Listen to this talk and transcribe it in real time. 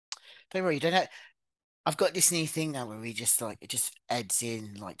Don't worry, you don't have, I've got this new thing now where we just like it just adds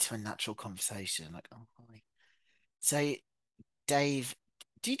in like to a natural conversation. Like, oh hi. So Dave,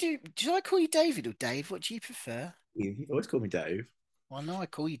 do I call you David or Dave? What do you prefer? You always call me Dave. Well, I know I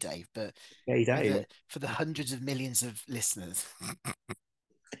call you Dave, but Hey, for Dave. the hundreds of millions of listeners.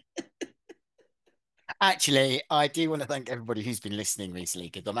 Actually, I do want to thank everybody who's been listening recently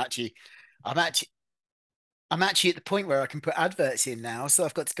because I'm actually I'm actually at the point where I can put adverts in now. So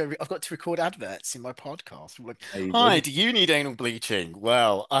I've got to record adverts in my podcast. I'm like, hi, Amazing. do you need anal bleaching?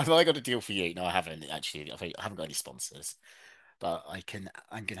 Well, have I got a deal for you? No, I haven't actually. I haven't got any sponsors, but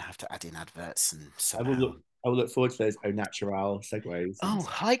I'm gonna have to add in adverts and I will somehow. look. I will look forward to those au natural segues. Oh, And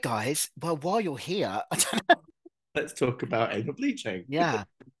hi guys. Well, while you're here, let's talk about anal bleaching. yeah,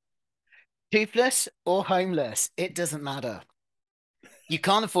 toothless or homeless, it doesn't matter. You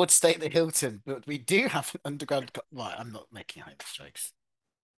can't afford to stay at the Hilton, but we do have an underground. Right, I'm not making homeless jokes.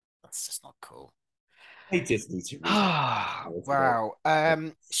 That's just not cool. I just need to read a Ah, little bit.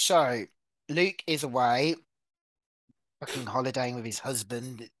 wow. So Luke is away, fucking holidaying with his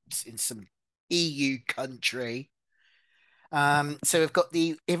husband in some EU country. So we've got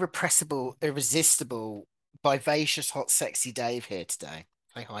the irrepressible, irresistible, vivacious, hot, sexy Dave here today.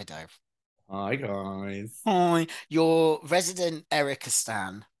 Say hi, Dave. Hi guys. Hi, your resident Erica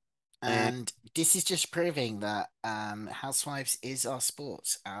Stan. Eh, And this is just proving that Housewives is our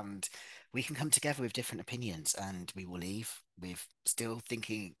sport, and we can come together with different opinions, and we will leave with still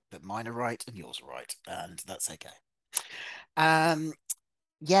thinking that mine are right and yours are right, and that's okay. Um,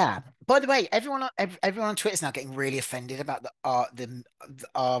 yeah. By the way, everyone on Twitter is now getting really offended about the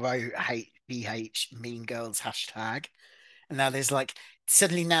ROHBH Mean Girls hashtag. And now there's like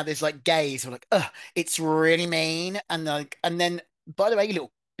suddenly now there's like gays who are like, it's really mean. And then by the way, you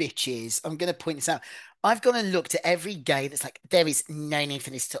little bitches, I'm gonna point this out. I've gone and looked at every gay that's like, there is no need for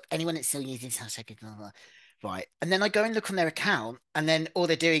this to anyone that's still using this hashtag, blah, blah, blah. Right. And then I go and look on their account, and then all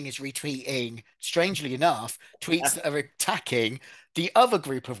they're doing is retweeting, strangely enough, tweets that are attacking the other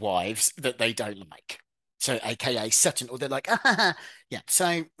group of wives that they don't like. So aka Sutton, or they're like, ah, yeah.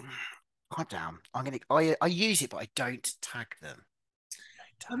 So calm down. I use it, but I don't tag them.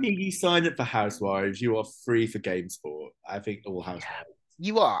 Don't I tag. mean, you signed up for Housewives. You are free for game sport. I think all Yeah, Housewives.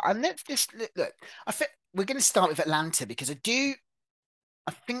 you are. And let's just look. I think we're going to start with Atlanta because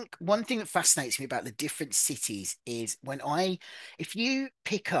I think one thing that fascinates me about the different cities is if you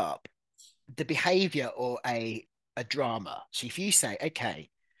pick up the behavior or a drama. So if you say, okay,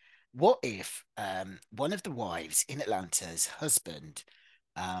 what if one of the wives in Atlanta's husband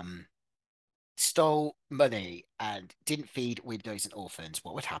um stole money and didn't feed widows and orphans,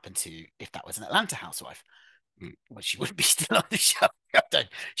 what would happen to if that was an Atlanta housewife? Well, she wouldn't be still on the show.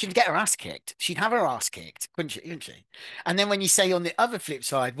 She'd get her ass kicked. She'd have her ass kicked, wouldn't she? And then when you say on the other flip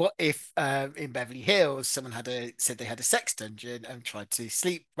side, what if in Beverly Hills someone said they had a sex dungeon and tried to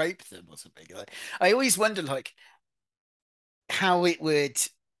sleep rape them or something? Like, I always wonder like how it would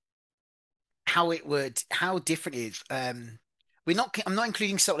how different it is. I'm not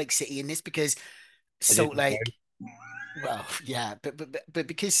including Salt Lake City in this because I Salt didn't Lake. know. Well, yeah, but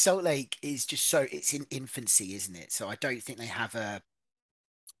because Salt Lake is just so it's in infancy, isn't it? So I don't think they have a.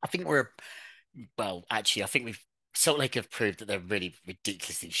 I think we're well, actually, I think we've Salt Lake have proved that they're really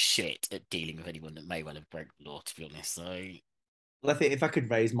ridiculously shit at dealing with anyone that may well have broken the law. To be honest, so Well, I think if I could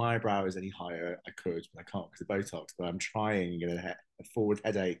raise my eyebrows any higher, I could, but I can't because of Botox. But I'm trying to get a forward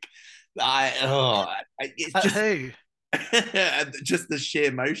headache. It's at just who just the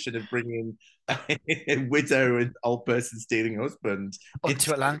sheer motion of bringing a widow and old person stealing husband onto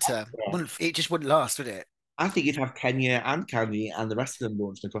into. Atlanta? Wouldn't it just wouldn't last, would it? I think you'd have Kenya and Candy and the rest of them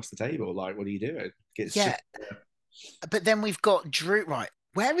launched across the table. Like, what are you doing? It's Yeah, just but then we've got Drew. Right,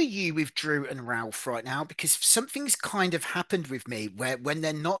 where are you with Drew and Ralph right now? Because something's kind of happened with me where when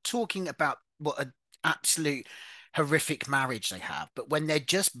they're not talking about what an absolute horrific marriage they have, but when they're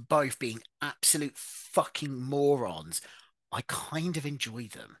just both being absolute fucking morons, I kind of enjoy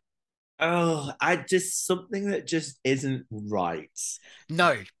them. I just something that just isn't right.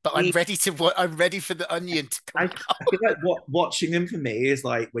 No, but I'm ready for the onion to come I feel like watching them for me is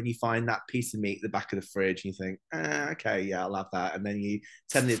like when you find that piece of meat at the back of the fridge and you think, okay, yeah, I'll have that. And then you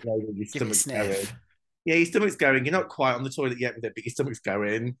 10 minutes later, your give it a stomach's going. sniff. Yeah, your stomach's going. You're not quite on the toilet yet with it, but your stomach's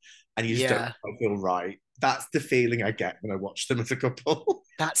going and you just don't Yeah, quite feel right. That's the feeling I get when I watch them as a couple.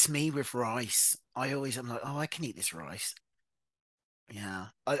 that's me with rice. I'm like, oh, I can eat this rice. Yeah,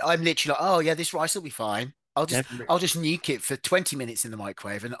 I'm literally like, oh yeah, this rice will be fine. never, I'll just nuke it for 20 minutes in the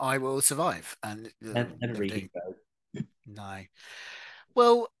microwave and I will survive. And never never really do. go. No.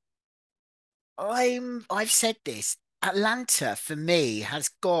 Well, I've said this. Atlanta for me has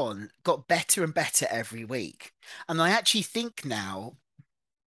got better and better every week, and I actually think now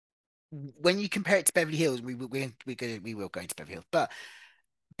when you compare it to Beverly Hills, we will go into Beverly Hills, but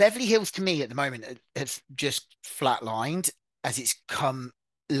Beverly Hills to me at the moment has just flatlined as it's come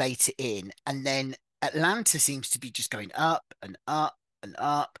later in, and then Atlanta seems to be just going up and up and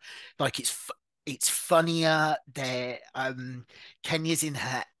up. Like it's funnier. There, Kenya's in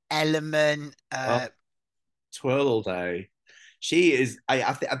her element. Oh, twirl all day. She is.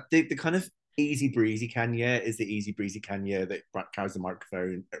 I think the kind of easy breezy Kenya is the easy breezy Kenya that carries the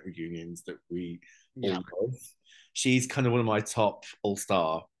microphone at reunions that we all Yeah, love. She's kind of one of my top all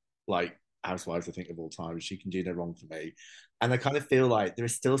star like housewives I think of all time. She can do no wrong for me. And I kind of feel like there are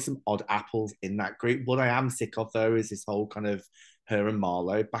still some odd apples in that group. What I am sick of though is this whole kind of her and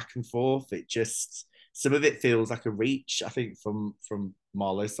Marlo back and forth. It just some of it feels like a reach, I think, from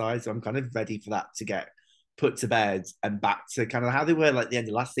Marlo's side. So I'm kind of ready for that to get put to bed and back to kind of how they were like the end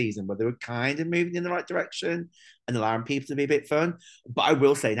of last season, where they were kind of moving in the right direction and allowing people to be a bit fun. But I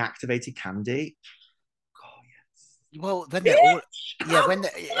will say, an activated Candy. Oh, well, when they're all, yes. yeah, when they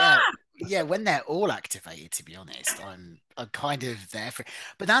yeah, yeah, when they're all activated, to be honest, I'm kind of there for it.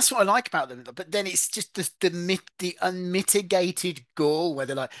 But that's what I like about them. But then it's just the unmitigated gall where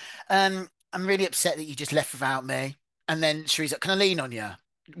they're like, I'm really upset that you just left without me. And then Cherie's like, can I lean on you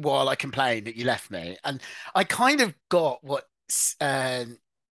while I complain that you left me? And I kind of got what Sanya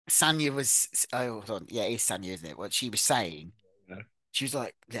was. Oh, hold on, yeah, it's Sanya, isn't it? What she was saying. Yeah. She was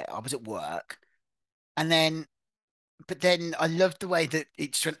like, yeah, I was at work. And then but then I loved the way that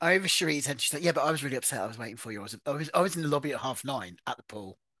it just went over Cherie's head. She's like, "Yeah, but I was really upset. I was waiting for you. I was in the lobby at 9:30 at the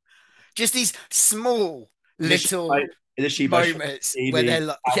pool." Just these small little In a Shiba shop, moments where they're TV,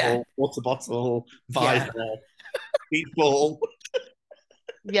 like, "Yeah, towel, water bottle, visor, yeah, beach ball.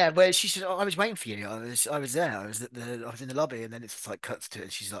 yeah." Where she said, oh, "I was waiting for you. I was there. I was in the lobby." And then it's like cuts to it,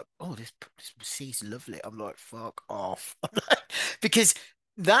 and she's like, "Oh, this sea's lovely." I'm like, "Fuck off," because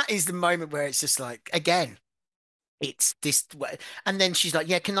that is the moment where it's just like, again. It's this way. And then she's like,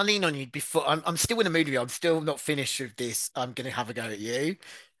 yeah, can I lean on you before I'm still in the mood with you. I'm still not finished with this. I'm gonna have a go at you.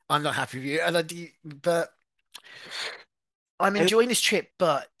 I'm not happy with you. And I do, but I'm I enjoying this trip,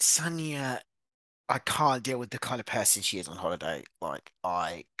 but Sanya, I can't deal with the kind of person she is on holiday. Like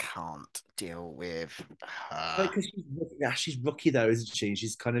I can't deal with her. because she's rookie though, isn't she?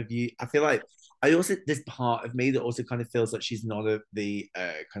 She's kind of you. I feel like I also there's part of me that also kind of feels like she's not at the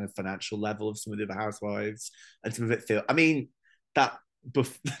kind of financial level of some of the other housewives, and some of it feel. I mean that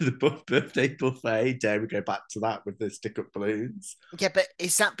the birthday buffet. Dare we go back to that with the stick up balloons? Yeah, but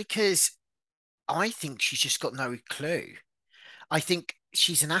is that because I think she's just got no clue? I think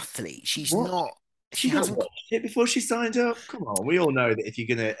she's an athlete. She's What? not, she She didn't hasn't. watch it before she signed up. Come on, we all know that if you're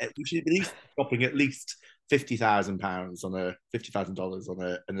gonna, you should at least dropping at least £50,000 on a $50,000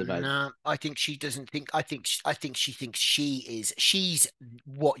 on an event. No, I think she doesn't think. I think she thinks she's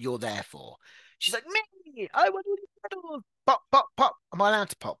what you're there for. She's like me. I want to medals. Pop, pop, pop. Am I allowed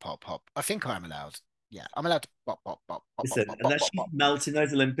to pop, pop, pop? I think I am allowed. Yeah, I'm allowed to pop, pop, pop, pop, pop, Listen, pop, pop, unless pop, she's pop. melting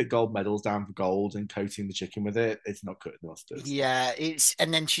those Olympic gold medals down for gold and coating the chicken with it, it's not cutting the mustard. Yeah, it's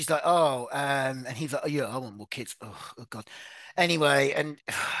and then she's like, oh, and he's like, oh yeah, I want more kids. Oh God. Anyway, and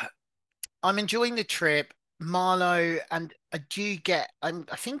I'm enjoying the trip, Marlo, and I do get. I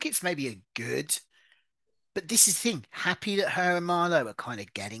think it's maybe a good. But this is the thing. Happy that her and Marlo are kind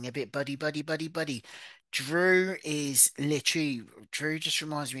of getting a bit buddy, buddy, buddy, buddy. Drew is literally Drew just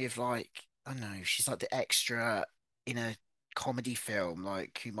reminds me of like, I don't know, she's like the extra in a comedy film,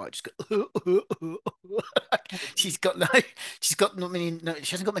 like who might just go she's got no she's got not many no,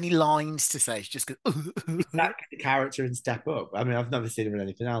 she hasn't got many lines to say. She just goes Exactly the character in Step Up. I mean, I've never seen her in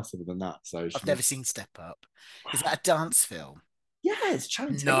anything else other than that. So I've she never must. seen Step Up. Is that a dance film? Yeah, it's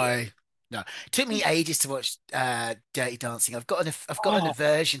Channing Tatum. No, no. It took me ages to watch Dirty Dancing. I've got an Oh,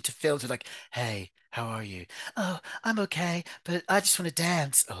 aversion to films with like, hey, how are you? Oh, I'm okay, but I just want to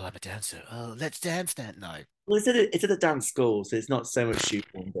dance. Oh, I'm a dancer. Oh, let's dance then. No, well, it's at a dance school, so it's not so much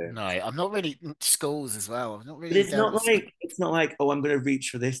shoehorned in. no, I'm not really schools as well. I'm not But really down at school. it's not like oh I'm gonna reach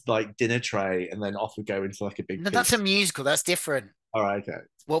for this like dinner tray and then off we go into like a big No, pizza. that's a musical. That's different. All right, okay.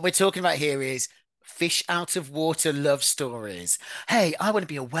 What we're talking about here is fish out of water love stories. Hey, I want to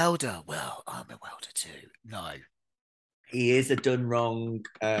be a welder. Well, I'm a welder too. No. He is a done wrong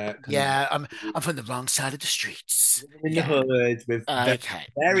kind of Yeah, I'm from the wrong side of the streets. in the Yeah. hood with Okay.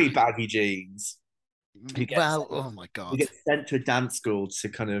 No. very baggy jeans who gets Well, oh my who God. gets sent to a dance school to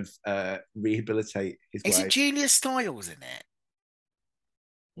kind of rehabilitate his Is it way. Julia Stiles in it?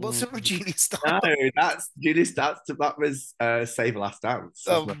 What's up with Julia No, Stiles? that's Julius. That was Save the Last Dance.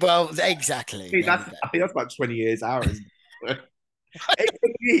 Oh, well, exactly. There we go. I think that's about 20 years out. Isn't it?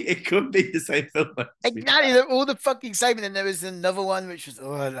 It could be the same film. To be Exactly, they're all the fucking same. And then there was another one which was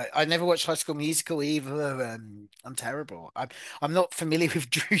like, I never watched High School Musical either. I'm terrible. I'm not familiar with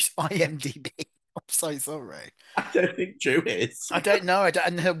Drew's IMDb. I'm so sorry. I don't think Drew is. I don't know.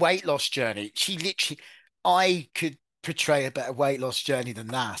 And her weight loss journey. She literally, I could portray a better weight loss journey than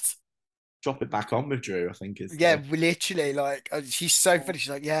that. Drop it back on with Drew, I think is Yeah, the. literally, like she's so funny. She's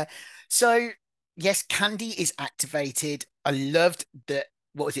like, yeah. So yes, Candy is activated. I loved that.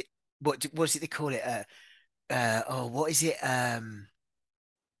 What was it? What was it they call it? Oh, what is it?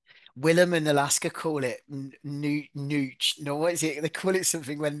 Willem and Alaska call it nooch. No, what is it? They call it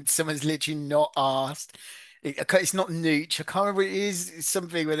something when someone's literally not asked. It's not nooch. I can't remember what it is. It's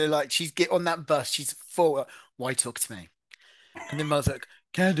something where they're like, she's get on that bus. She's full. Why talk to me? And the mother's like,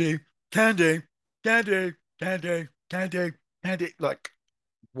 can do, can do, can do, can do, can do, can do. Like,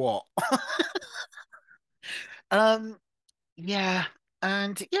 what? Um, yeah.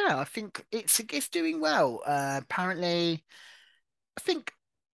 And yeah, I think it's doing well. Apparently, I think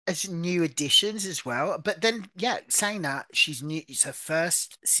as new additions as well. But then, yeah, saying that she's new, it's her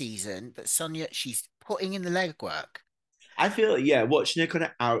first season, but Sonia, she's putting in the legwork. I feel yeah, watching her kind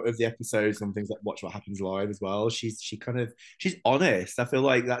of out of the episodes and things like Watch What Happens Live as well. She's honest. I feel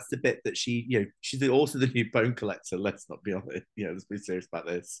like that's the bit that she's also the new bone collector. Let's not be honest. Let's be serious about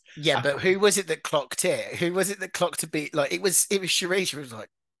this. Yeah, but who was it that clocked it? Who was it that clocked to beat? Like it was Cherie. She was like,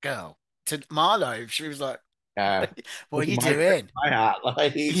 "Girl," to Marlo. She was like, Yeah, "What look are at you doing?" my hat.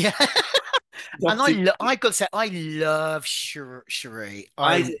 Like Yeah, and not too I got to say, I love Cherie.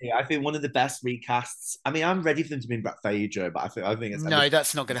 I do. I think one of the best recasts. I mean, I'm ready for them to bring back Phaedra, but I think it's No,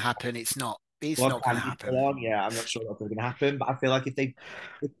 that's not going to happen. It's not. It's well, not going to Candy's still happen. on. Yeah, I'm not sure that's going to happen, but I feel like if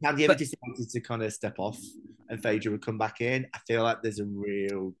Candy ever But decided to kind of step off and Phaedra would come back in, I feel like there's a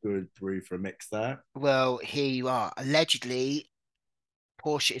real good brew for a mix there. well, here you are. Allegedly,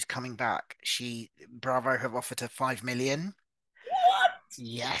 Portia is coming back. Bravo have offered her 5 million.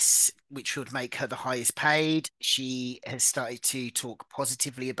 Yes, which would make her the highest paid. She has started to talk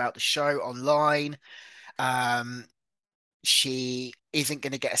positively about the show online. Um, she isn't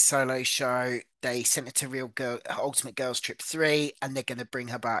going to get a solo show. They sent her to Real Girl Ultimate Girls Trip 3, and they're going to bring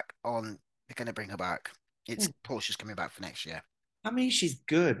her back on. They're going to bring her back. It's Portia's coming back for next year. I mean, she's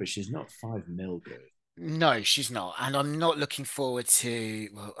good, but she's not 5 mil good. No, she's not, and I'm not looking forward to.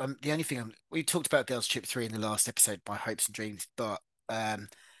 Well, the only thing we talked about Girls Trip 3 in the last episode, My Hopes and Dreams, but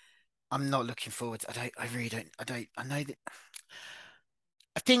I'm not looking forward. I don't. I really don't. I don't. I know that.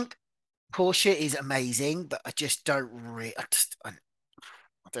 I think Portia is amazing, but I just don't really.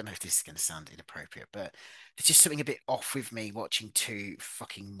 I don't know if this is going to sound inappropriate, but there's just something a bit off with me watching two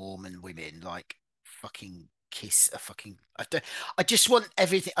fucking Mormon women like fucking kiss a fucking. I just want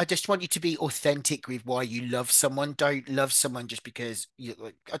everything. I just want you to be authentic with why you love someone. Don't love someone just because you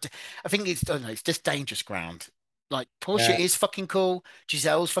like. I think it's. I don't know. It's just dangerous ground. Like Portia Yeah, is fucking cool.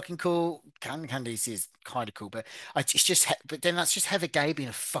 Giselle's fucking cool. Candice is kind of cool, but it's just. But then that's just Heather Gay being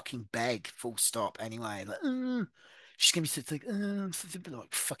a fucking beg. Full stop. Anyway, like, she's gonna be sort of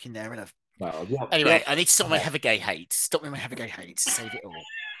like fucking there and well, anyway. I need to stop my Heather Gay hate. Stop me my Heather Gay hate. Save it all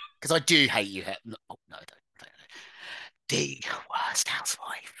because I do hate you. No, oh, no, I don't. The worst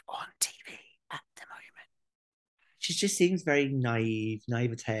housewife on TV at the moment. she just seems very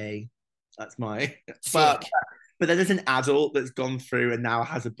naivete. That's my. But Sick. but then there's an adult that's gone through and now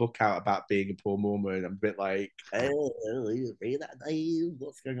has a book out about being a poor Mormon. I'm a bit like, oh, really that naive?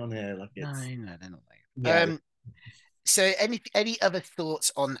 What's going on here? Like No, it's no, they're not. yeah. So any other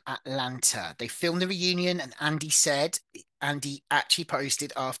thoughts on Atlanta? They filmed the reunion, and Andy actually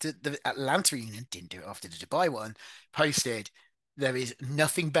posted after the Atlanta reunion, didn't do it after the Dubai one, posted there is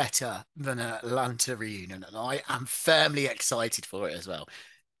nothing better than an Atlanta reunion, and I am firmly excited for it as well.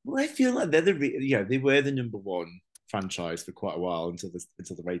 Well, I feel like they were the number one franchise for quite a while until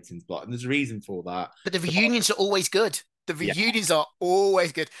the ratings blocked, and there's a reason for that. But the So reunions are always good. The yeah, reunions are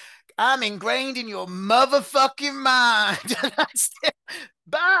always good. I'm ingrained in your motherfucking mind.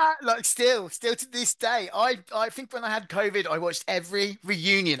 But like still to this day, I think when I had COVID, I watched every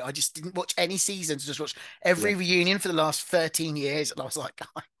reunion. I just didn't watch any seasons, just watched yeah. every reunion for the last 13 years. And I was like,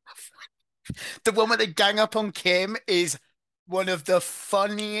 the one where they gang up on Kim is one of the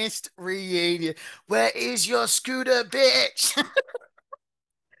funniest reunion. Where is your scooter, bitch?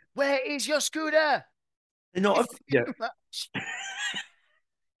 Where is your scooter? They're not. Yeah,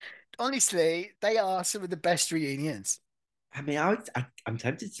 Honestly, they are some of the best reunions. I mean, I'm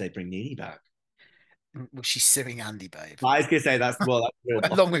tempted to say bring Nene back. Well, she's suing Andy, babe. I was gonna say that's real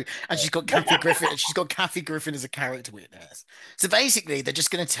boss. Along with, and she's got Kathy Griffin, and she's got Kathy Griffin as a character witness. So basically, they're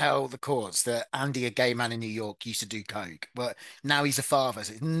just going to tell the courts that Andy, a gay man in New York, used to do coke, but now he's a father,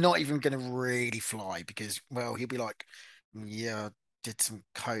 so it's not even going to really fly because, well, he'll be like, "Yeah, I did some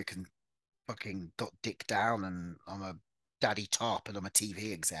coke and fucking got dick down, and I'm a daddy top, and I'm a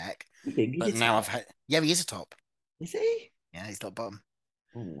TV exec, You think but he's a now I've top? had, yeah, he is a top, Is he? yeah, he's not bottom,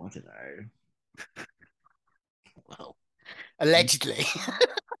 Oh, I don't know. well, allegedly."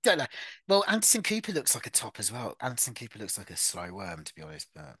 Don't know. Well, Anderson Cooper looks like a top as well. Anderson Cooper looks like a slow worm, to be honest,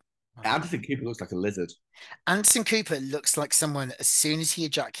 but I don't know. Anderson Cooper looks like a lizard. Anderson Cooper looks like someone as soon as he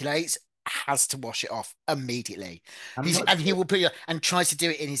ejaculates has to wash it off immediately. I'm He's not and he sure. will put it and tries to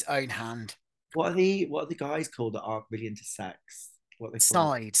do it in his own hand. What are the guys called that aren't really into sex? What are they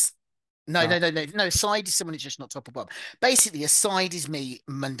called? Sides. No, Uh, no, no, no, no. Side is someone who's just not top or bottom. Basically, a side is me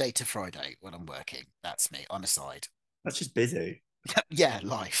Monday to Friday when I'm working. That's me. I'm a side. that's just busy. Yeah,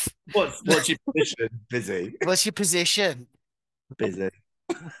 life. What's your position? Busy. What's your position? Busy.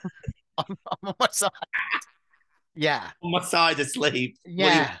 I'm on my side. Yeah. On my side asleep. What do you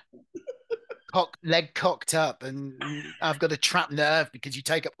Yeah. Leg cocked up, and I've got a trapped nerve because you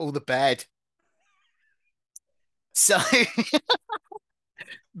take up all the bed. So,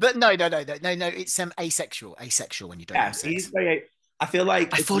 but no, no, no, no, no, no. It's asexual when you don't yeah, have he's sex. very I feel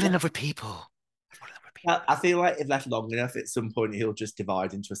like I if fall in love with people. I fall in love with people. I feel like if left long enough, at some point he'll just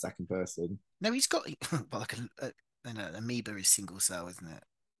divide into a second person. No, he's got well, like an amoeba is single cell, isn't it?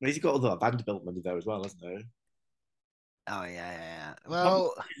 He's got all the Vanderbilt money there as well, hasn't he? Oh yeah, yeah, yeah. Probably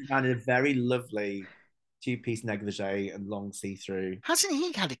Well, man in a very lovely two-piece negligee and long see-through. hasn't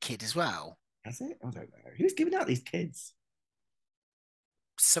he had a kid as well? Has it? I don't know. Who's giving out these kids?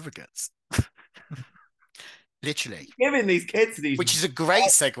 Surrogates, literally. Giving these kids to these. Which is a great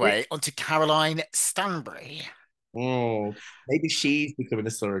segue onto Caroline Stanbury. Oh, maybe she's becoming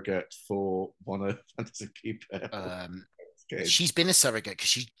a surrogate for one of Anderson Cooper Um, kids. she's been a surrogate because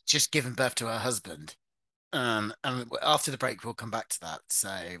she's just given birth to her husband. And after the break, we'll come back to that. So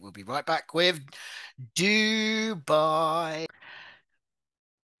we'll be right back with Dubai.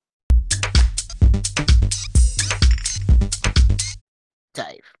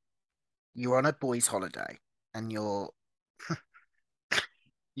 Dave, you're on a boys' holiday and you're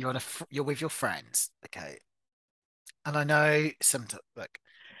with your friends, okay? And I know sometimes look,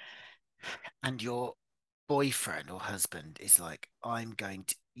 and your boyfriend or husband is like, I'm going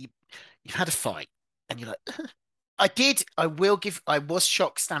to you've had a fight, and you're like, I will give I was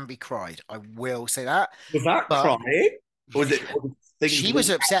shocked Stanby cried. I will say that. Was that But crying? Or yeah, was it or was things she was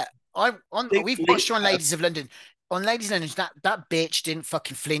leaked? upset. Things We've watched leaked her on out? Ladies of London. On Ladies of London, that bitch didn't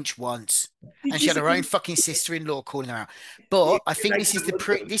fucking flinch once, Did and you she had see her own fucking sister-in-law calling her out. But I think Ladies of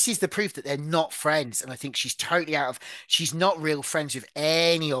London? this is the proof that they're not friends, and I think she's totally out of she's not real friends with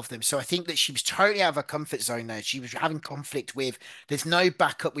any of them. So I think that she was totally out of her comfort zone there. She was having conflict with. There's no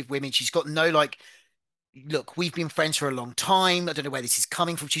backup with women. She's got no like look, we've been friends for a long time. I don't know where this is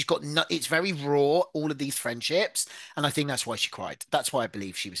coming from. She's got no, it's very raw, all of these friendships. And I think that's why she cried. That's why I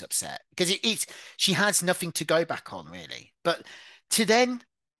believe she was upset because it's, she has nothing to go back on, really. But to then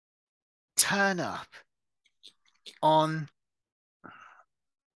turn up on,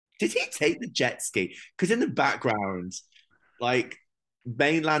 Did he take the jet ski? Because in the background, like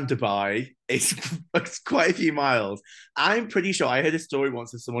mainland Dubai, it's quite a few miles. I'm pretty sure I heard a story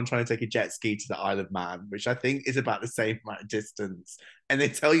once of someone trying to take a jet ski to the Isle of Man, which I think is about the same amount of distance. And they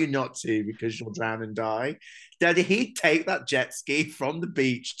tell you not to because you'll drown and die. Now, did he take that jet ski from the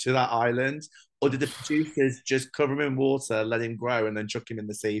beach to that island? Or did the producers just cover him in water, let him grow, and then chuck him in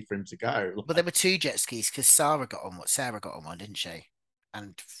the sea for him to go? but there were two jet skis because Sarah got on one, didn't she?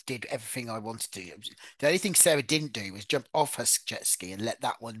 And did everything I wanted to. The only thing Sarah didn't do was jump off her jet ski and let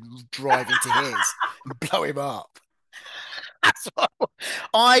that one drive into his and blow him up. So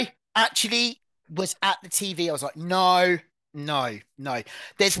I actually was at the TV. I was like, no, no, no.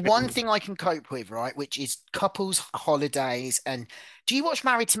 There's one thing I can cope with, right? Which is couples holidays. And do you watch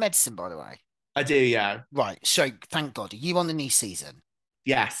Married to Medicine, by the way? I do, yeah. Right. So thank God. Are you on the new season?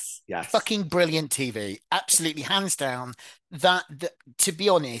 Yes, yes. Fucking brilliant TV. Absolutely, hands down. That to be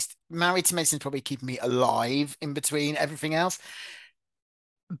honest, Married to Medicine is probably keeping me alive in between everything else.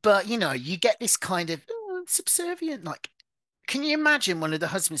 But you know, you get this kind of subservient, like can you imagine one of the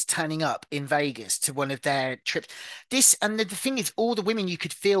husbands turning up in Vegas to one of their trips? This and the thing is, all the women you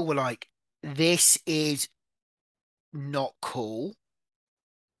could feel were like, "This is not cool,"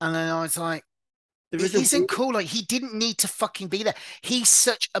 and then I was like, There It is a isn't cool. Like he didn't need to fucking be there. He's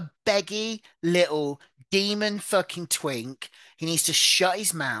such a beggy little demon fucking twink. He needs to shut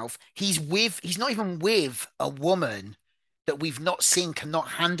his mouth. He's not even with a woman that we've not seen cannot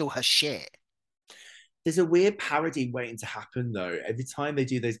handle her shit. there's a weird parody waiting to happen though. Every time they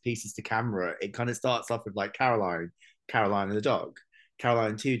do those pieces to camera, it kind of starts off with like Caroline and the dog,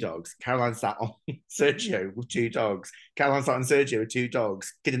 Caroline and two dogs, Caroline sat on Sergio with two dogs, Caroline sat on Sergio with two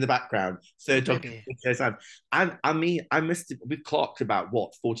dogs, kid in the background, Oh, third dog. baby. And I mean, we've clocked about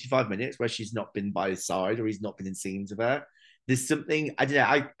what 45 minutes where she's not been by his side or he's not been in scenes of her. There's something I don't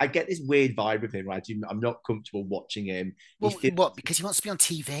know. I get this weird vibe with him. Right, I'm not comfortable watching him. He Well, feels what? Because he wants to be on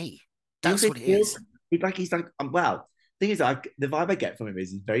TV. he That's also what it feels is. he's like well. Thing is, the vibe I get from him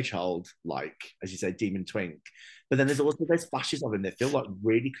is he's very childlike, as you say, demon twink. But then there's also those flashes of him that feel like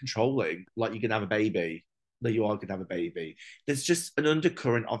really controlling, like you're gonna have a baby, that you are gonna have a baby. There's just an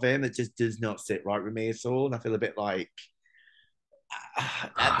undercurrent of him that just does not sit right with me at all, and I feel a bit like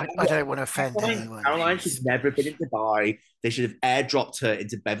I don't want to offend anyone Caroline should who's. never have been in Dubai. They should have airdropped her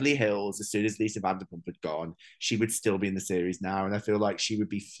into Beverly Hills as soon as Lisa Vanderpump had gone. She would still be in the series now, and I feel like she would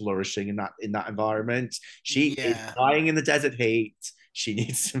be flourishing in that environment. She is Yeah, dying in the desert heat. She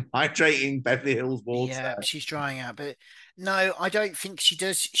needs some hydrating Beverly Hills water. yeah, she's drying out. But no, I don't think she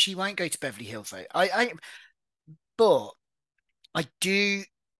does. She won't go to Beverly Hills though. But I do.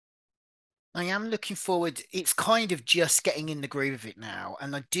 I am looking forward. It's kind of just getting in the groove of it now,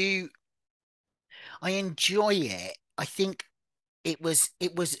 and I do. I enjoy it. I think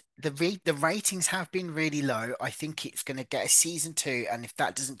the ratings have been really low. I think it's going to get a season two, and if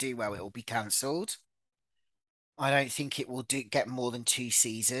that doesn't do well, it will be cancelled. I don't think it will get more than two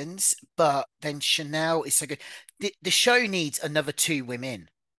seasons. But then Chanel is so good. The show needs another two women.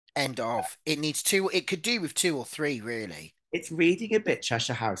 End of. It needs two. It could do with two or three, really. It's reading a bit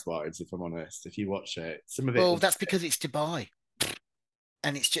Cheshire Housewives, if I'm honest. If you watch it, some of it Well, does. that's because it's Dubai,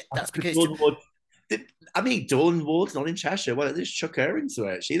 and it's just that's Because because Dawn Wood, I mean, Dawn Wood's not in Cheshire. Well, let's chuck her into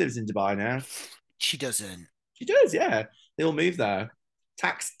it. She lives in Dubai now. she doesn't. She does, yeah. They all move there.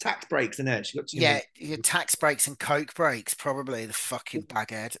 Tax breaks in it. She got too Yeah, much. your tax breaks and coke breaks, probably the fucking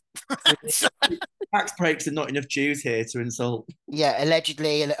baghead. So, tax breaks and not enough Jews here to insult. Yeah,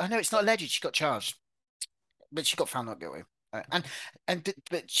 allegedly. Oh no, it's not alleged. She got charged, but she got found not guilty.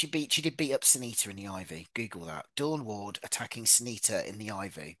 But she did beat up Sunita in the Ivy. Google that. Dawn Ward attacking Sunita in the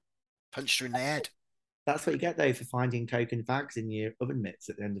Ivy. Punched her in the head. That's what you get though for finding coke and fags in your oven mitts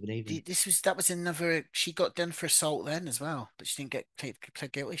at the end of an evening. That was another. She got done for assault then as well, but she didn't get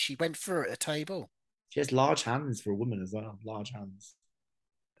pled guilty. She went for it at a table. She has large hands for a woman as well. Large hands.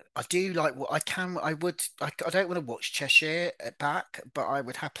 I do like what I can. I don't want to watch Cheshire back, but I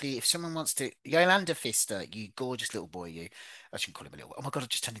would happily, if someone wants to. Yolanda Fister, you gorgeous little boy, you. I shouldn't call him a little. Oh my God, I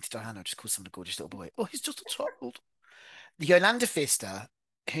just turned into Diana. I just called someone a gorgeous little boy. Oh, he's just a child. The Yolanda Fister,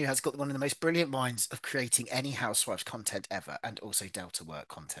 who has got one of the most brilliant minds of creating any Housewives content ever, and also Delta Work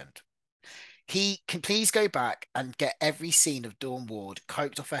content. He can please go back and get every scene of Dawn Ward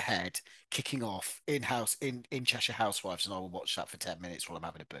coked off her head, kicking off in Cheshire Housewives, and I will watch that for 10 minutes while I'm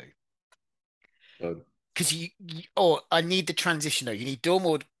having a boo. So, Because or I need the transition though. You need Dawn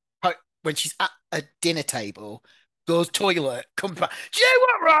Ward when she's at a dinner table, goes toilet, comes back. Do you know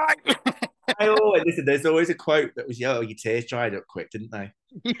what, right? I always listen. There's always a quote that was, "Yo, your tears dried up quick, didn't they?"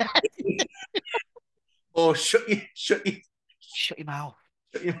 Yeah. Or Shut your mouth.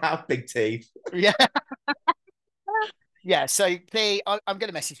 shut your mouth, big teeth. Yeah. Yeah, so I'm going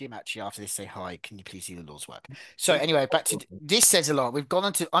to message him actually after this. Say hi. Can you please do the Lord's work? So anyway, back to this says a lot. We've gone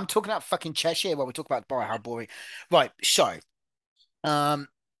on to. I'm talking about fucking Cheshire while we talk about Borough. How boring. Right. So um,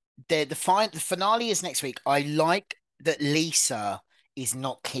 the finale is next week. I like that Lisa is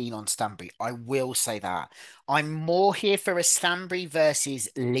not keen on Stanbury. I will say that. I'm more here for a Stanbury versus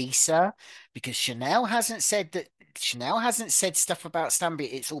Lisa because Chanel hasn't said stuff about Stanbury.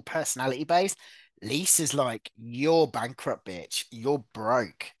 It's all personality based. Lisa's like, you're bankrupt, bitch. You're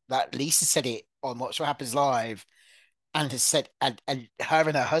broke. That Lisa said it on Watch What Happens Live and has said, and her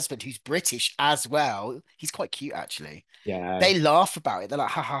and her husband, who's British as well, he's quite cute actually. Yeah, They laugh about it. They're like,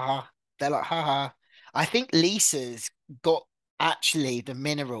 ha ha ha. They're like, ha ha. I think Lisa's got actually the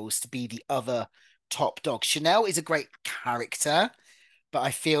minerals to be the other top dog. Chanel is a great character, but I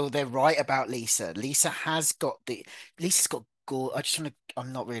feel they're right about Lisa. Lisa's got gore. I just want to.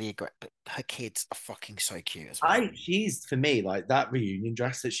 I'm not really a great, but her kids are fucking so cute as well. she's for me like that reunion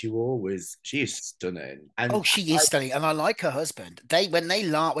dress that she wore was she is stunning, Oh, and she is stunning, and I like her husband. They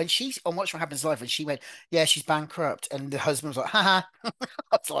laugh when she's on Watch What Happens Live, and she went, "Yeah, she's bankrupt," and the husband was like, "Ha ha."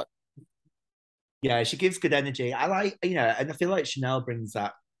 I was like, yeah, she gives good energy. I like and I feel like Chanel brings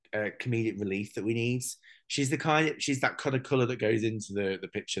that. comedic relief that we need. She's that kind of color that goes into the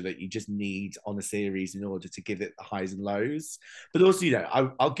picture that you just need on a series in order to give it the highs and lows. But also,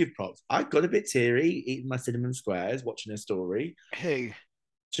 I'll give props. I got a bit teary eating my cinnamon squares, watching her story. Who?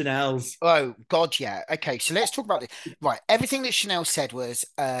 Chanel's. Oh God, yeah. Okay, so let's talk about this. Right, everything that Chanel said was,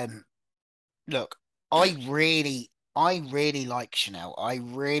 look, I really like Chanel. I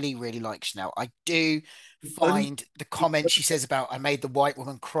really, really like Chanel. I do find the comment she says about I made the white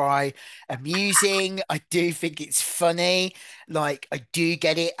woman cry amusing. I do think it's funny. Like I do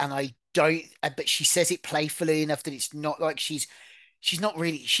get it, and I don't. But she says it playfully enough that it's not like she's not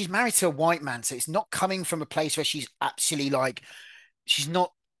really. She's married to a white man, so it's not coming from a place where she's actually like she's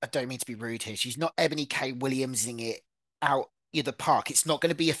not. I don't mean to be rude here. She's not Ebony K. Williamsing it out the park. It's not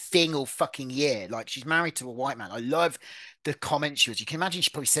going to be a thing all fucking year. Like she's married to a white man. I love the comments she was. You can imagine she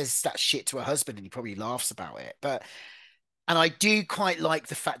probably says that shit to her husband and he probably laughs about it. But and I do quite like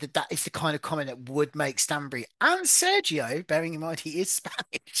the fact that that is the kind of comment that would make Stanbury and Sergio, bearing in mind he is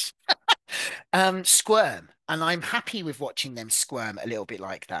Spanish, squirm. And I'm happy with watching them squirm a little bit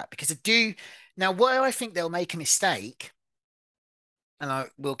like that because I do. Now, where I think they'll make a mistake, and I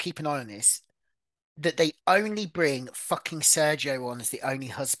will keep an eye on this, that they only bring fucking Sergio on as the only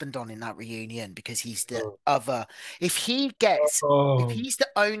husband on in that reunion because he's the other. If he gets, if Oh, he's the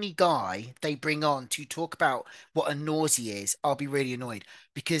only guy they bring on to talk about what a nausea is, I'll be really annoyed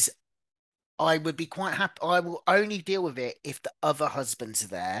because I would be quite happy. I will only deal with it if the other husbands are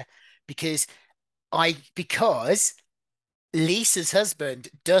there because because Lisa's husband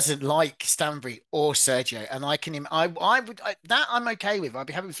doesn't like Stanbury or Sergio, and I can that I'm okay with. I'd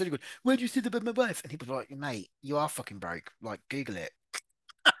be happy with Sergio going, "Where do you sit about my wife?" And he'd be like, "Mate, you are fucking broke. Like, Google it."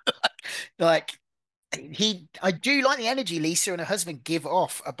 Like, I do like the energy Lisa and her husband give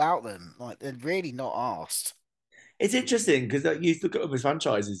off about them. Like, they're really not asked. it's interesting because you look at other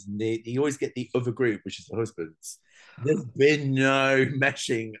franchises and you always get the other group, which is the husbands. There's been no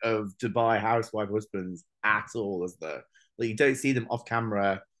meshing of Dubai housewife husbands at all, is there? Like you don't see them off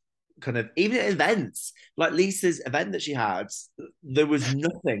camera, kind of even at events. Like Lisa's event that she had, there was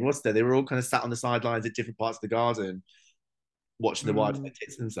nothing, was there? They were all kind of sat on the sidelines at different parts of the garden, watching the wives Mm, their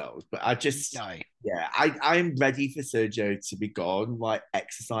tits themselves. But I just, no. yeah, I'm ready for Sergio to be gone, like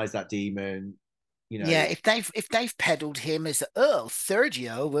exercise that demon, you Yeah, know. if they've peddled him as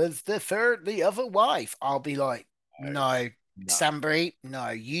Sergio was the other wife, I'll be like, no, No. Stanbury, no,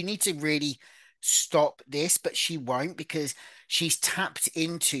 you need to really stop this, but she won't because she's tapped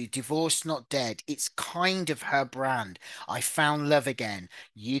into Divorced Not Dead. It's kind of her brand. I found love again.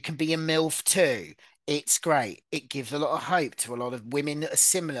 You can be a MILF too. It's great. It gives a lot of hope to a lot of women that are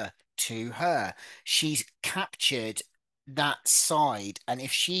similar to her. She's captured that side, and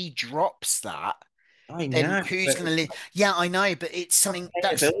if she drops that I then know, who's but going to live? Yeah, I know, but it's not something paying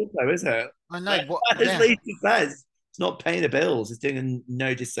the that's bills, though, is it? I know what. As Yeah, Lisa says, it's not paying the bills. It's doing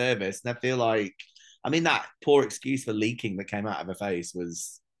no disservice. And I feel like, I mean, that poor excuse for leaking that came out of her face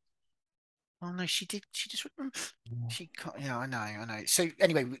was oh no, she did. She just she can't. Yeah, I know, I know. So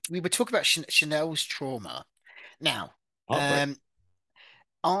anyway, we were talking about Chanel's trauma. Now, heartbreaking. um,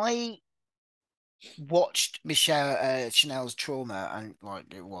 I watched Michelle Chanel's trauma, and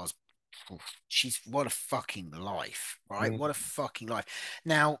like it was, she's what a fucking life, right? Mm. What a fucking life.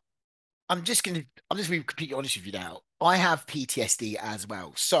 Now, I'm just gonna be completely honest with you now. I have PTSD as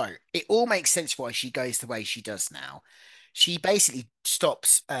well. So it all makes sense why she goes the way she does now. She basically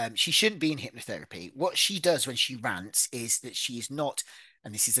stops, she shouldn't be in hypnotherapy. What she does when she rants is that she is not,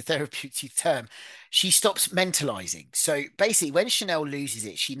 and this is a therapeutic term, she stops mentalizing. So basically, when Chanel loses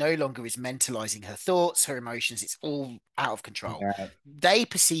it, she no longer is mentalizing her thoughts, her emotions. It's all out of control. Yeah, They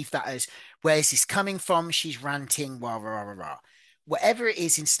perceive that as, where's this coming from? She's ranting, rah, rah, rah, rah. Whatever it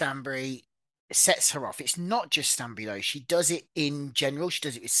is in Stanbury, sets her off. It's not just Stanbury though. She does it in general. She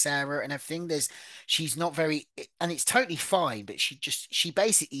does it with Sarah and everything. She's not very, and it's totally fine, but she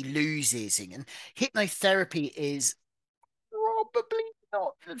basically loses. And hypnotherapy is probably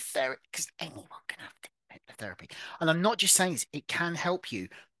not the therapy because anyone can have hypnotherapy. And I'm not just saying this, it can help you,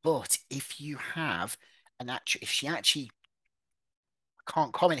 but if you have if she actually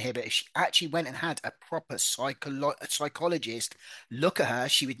can't comment here, but if she actually went and had a proper psychologist look at her,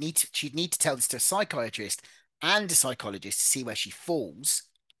 she'd need to tell this to a psychiatrist and a psychologist to see where she falls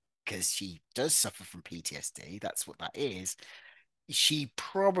because she does suffer from PTSD. That's what that is. She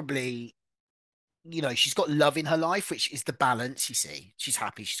probably, she's got love in her life, which is the balance. You see, she's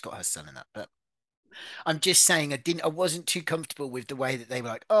happy. She's got her son and that. But I'm just saying, I wasn't too comfortable with the way that they were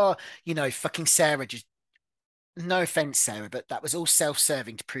like, oh, fucking Sarah just no offense, Sarah, but that was all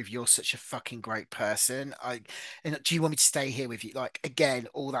self-serving to prove you're such a fucking great person. And do you want me to stay here with you? Like again,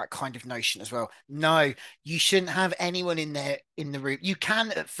 all that kind of notion as well. No, you shouldn't have anyone in there in the room. You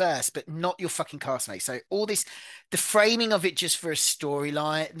can at first, but not your fucking castmate. So all this, the framing of it just for a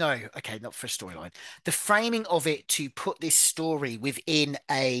storyline. No, okay, not for a storyline. The framing of it to put this story within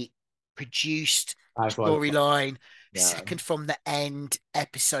a produced Housewives. storyline, Yeah. second from the end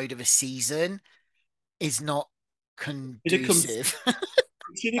episode of a season is not Should have come, conducive.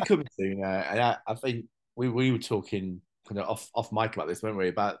 should have come sooner. And I think we were talking kind of off mic about this, weren't we?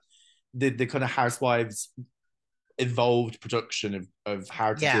 About the kind of Housewives evolved production of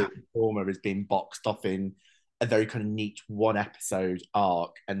how to do Yeah. it with Former is being boxed off in a very kind of neat one episode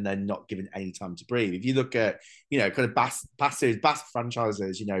arc and then not given any time to breathe. If you look at, kind of Bass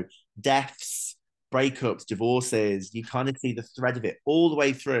franchises, deaths, breakups, divorces, you kind of see the thread of it all the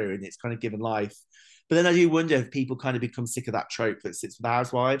way through and it's kind of given life. But then I do wonder if people kind of become sick of that trope that sits with the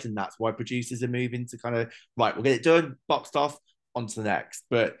Housewives, and that's why producers are moving to kind of, right, we'll get it done, boxed off, on to the next.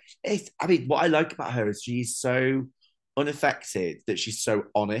 But I mean, what I like about her is she's so unaffected that she's so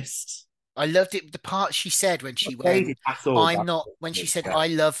honest. I loved it. The part she said when she Not went, faded at all. I'm not, when she said, Yeah, I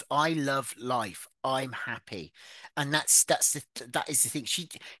love life. I'm happy. And that is the thing.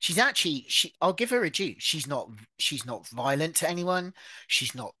 She's actually, I'll give her a due. She's not violent to anyone.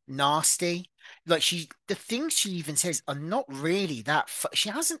 She's not nasty. Like the things she even says are not really she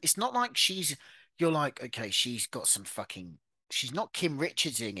hasn't, it's not like you're like, okay, she's got some fucking, she's not Kim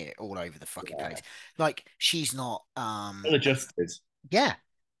Richardsing it all over the fucking place. Like she's not, well adjusted. yeah,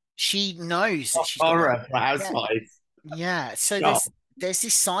 she knows that she's got like, Horror for yeah, Housewives. yeah. So God. there's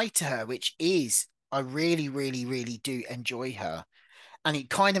this side to her which is I really, really, really do enjoy her. And it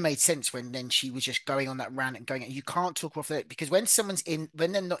kind of made sense when then she was just going on that rant and going, you can't talk off it because when someone's in,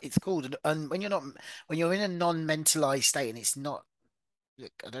 when they're not, it's called, when you're not, when you're in a non-mentalized state and it's not,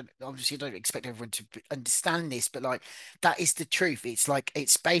 look, I don't obviously I don't expect everyone to understand this, but like that is the truth. It's like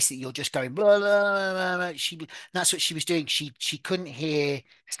it's basically you're just going blah, blah, blah, blah. That's what she was doing. She couldn't hear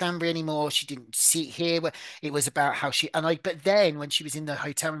Stanbury anymore. She didn't hear what it was about how she and I. But then when she was in the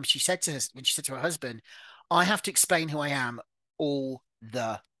hotel room, when she said to her husband, "I have to explain who I am all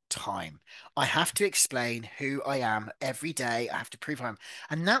the time. I have to explain who I am every day. I have to prove who I am."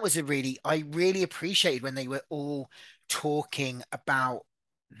 And that was I really appreciated when they were all talking about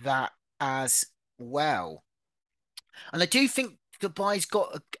that as well. And I do think Dubai's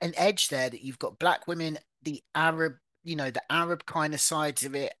got an edge there that you've got black women, the Arab, the Arab kind of sides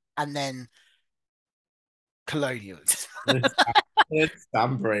of it, and then colonials.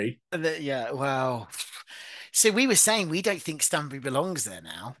 Stanbury. Yeah, well, so we were saying we don't think Stanbury belongs there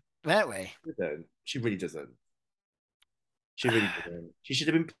now, weren't we? She really doesn't. She really didn't. She should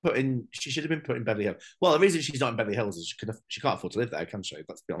have been put in. She should have been put in Beverly Hills. Well, the reason she's not in Beverly Hills is she can't afford to live there, can she?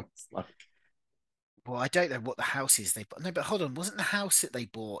 Let's be honest. Like, Well, I don't know what the house is they bought. No, but hold on, wasn't the house that they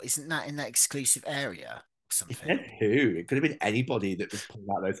bought, isn't that in that exclusive area or it something? said who? It could have been anybody that was pulling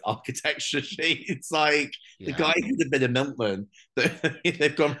out those architecture sheets. Like the Yeah. guy could have been a milkman.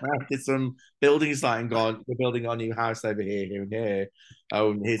 They've gone around to some building site and gone, "We're building our new house over here, here, and here." Oh,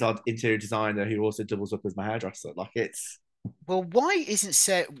 and here's our interior designer who also doubles up as my hairdresser. Like it's. Well, why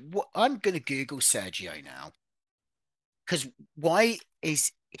isn't what I'm going to Google Sergio now because why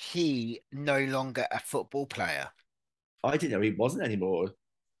is he no longer a football player? I didn't know he wasn't anymore.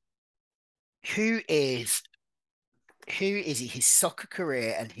 Who is who is he? His soccer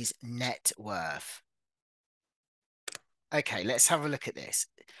career and his net worth. Okay, let's have a look at this.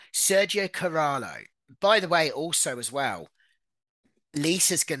 Sergio Corralo. By the way, also as well,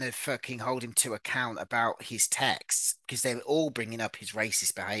 Lisa's gonna fucking hold him to account about his texts because they're all bringing up his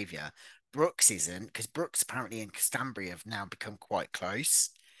racist behavior. Brooks isn't because Brooks apparently and Stanbury have now become quite close.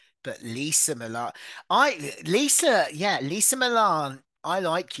 But Lisa Milan, Lisa Milan, I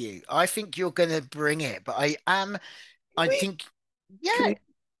like you. I think you're gonna bring it, but Can I we? think, Can yeah, we?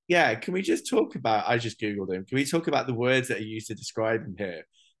 Yeah. Can we just talk about? I just googled him. Can we talk about the words that are used to describe him here?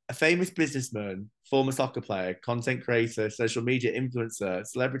 A famous businessman, former soccer player, content creator, social media influencer,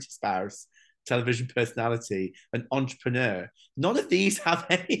 celebrity spouse, television personality, an entrepreneur. None of these have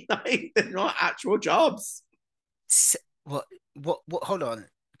any like they're not actual jobs. S- what? Hold on,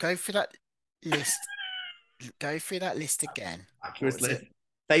 go for that list. Go through that list again. What Accurate was list. it?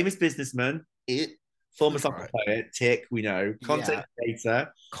 Famous businessman, it former soccer Right. player, tick, we know, content Yeah.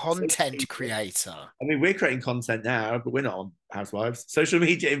 creator. Social Content media. creator. I mean, we're creating content now, but we're not on Housewives. Social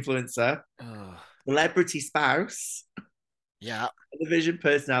media influencer, Oh, celebrity spouse, yeah. television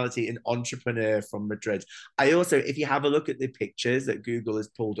personality and entrepreneur from Madrid. I also, if you have a look at the pictures that Google has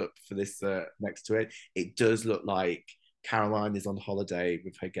pulled up for this next to it, it does look like Caroline is on holiday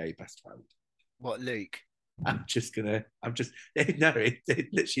with her gay best friend. What, Luke? No, it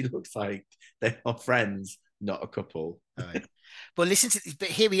literally looks like they are friends, not a couple. Oh. Well, listen to this, but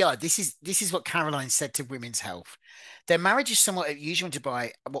here we are. This is what Caroline said to Women's Health. Their marriage is somewhat unusual in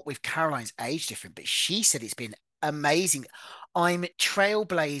Dubai, what with Caroline's age different, but she said it's been amazing. I'm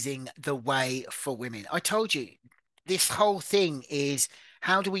trailblazing the way for women. I told you, this whole thing is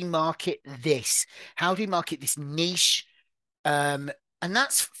how do we market this? How do we market this niche? Um, and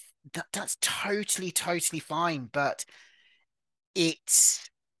that's totally, totally fine, but it's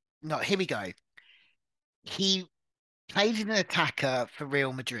not. Here we go. He played as an attacker for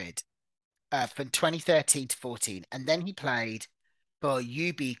Real Madrid from 2013 to 14, and then he played for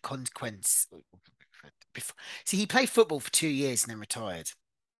UB Consequence. Before. See, he played football for 2 years and then retired.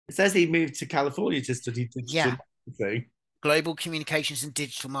 It says he moved to California to study digital Yeah, marketing. global communications and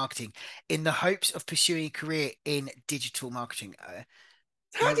digital marketing in the hopes of pursuing a career in digital marketing.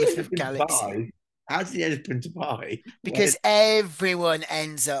 How did he end University up of in Galaxy. Dubai? How did he end up in Dubai? Because everyone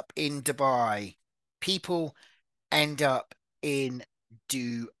ends up in Dubai. People end up in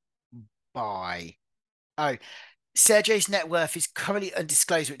Dubai. Oh, Sergio's net worth is currently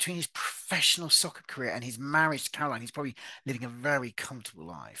undisclosed, but between his professional soccer career and his marriage to Caroline, he's probably living a very comfortable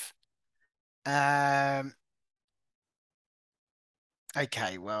life. Um,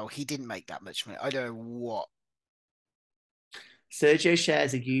 okay, well, he didn't make that much money. I don't know what. Sergio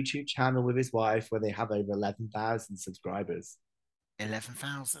shares a YouTube channel with his wife where they have over 11,000 subscribers.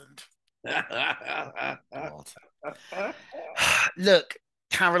 11,000. God. Look,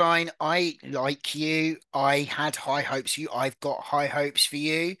 Caroline, I like you. I had high hopes for you. I've got high hopes for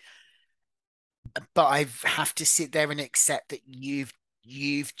you, but I have to sit there and accept that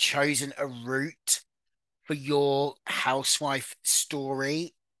you've chosen a route for your housewife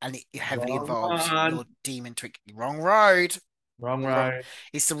story, and it heavily Wrong involves one. your demon trick. Wrong road. Wrong Wrong. road.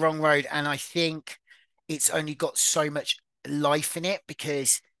 It's the wrong road, and I think it's only got so much life in it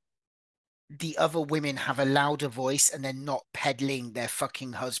because the other women have a louder voice and they're not peddling their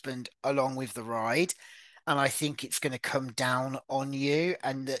fucking husband along with the ride. And I think it's going to come down on you,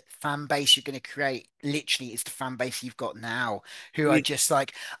 and the fan base you're going to create literally is the fan base you've got now, who are You, just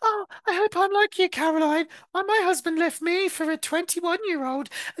like, oh, I hope I'm like you, Caroline. Oh, my husband left me for a 21-year-old,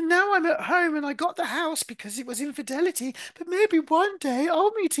 and now I'm at home and I got the house because it was infidelity. But maybe one day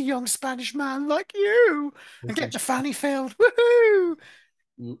I'll meet a young Spanish man like you and get the fanny filled. Woohoo!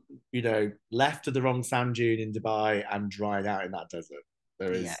 left to the wrong sand dune in Dubai and dried out in that desert.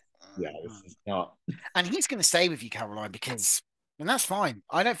 There Yeah. is, yeah, this is not. And he's going to stay with you, Caroline, because, and that's fine.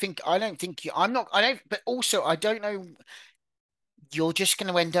 I don't think you, I'm not, I don't, but also, I don't know, you're just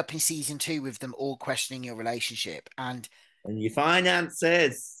going to end up in season two with them all questioning your relationship. And, And your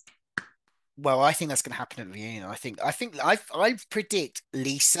finances. well, I think that's going to happen at the reunion. I predict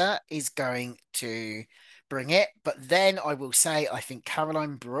Lisa is going to bring it, but then I will say, I think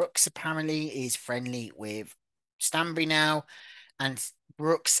Caroline Brooks apparently is friendly with Stanbury now. And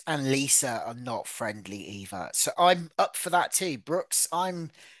Brooks and Lisa are not friendly either. So I'm up for that too. Brooks,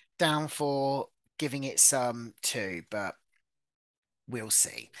 I'm down for giving it some too, but we'll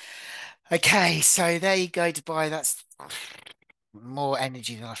see. Okay, so there you go, Dubai. That's more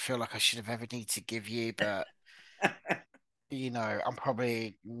energy than I feel like I should have ever need to give you, but I'm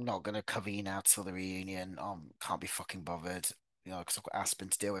probably not gonna cover you now till the reunion. Can't be fucking bothered, because I've got Aspen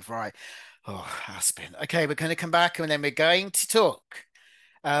to deal with. Right. Oh, Aspen. Okay, we're gonna come back and then we're going to talk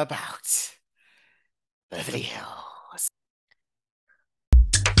about Beverly Hills.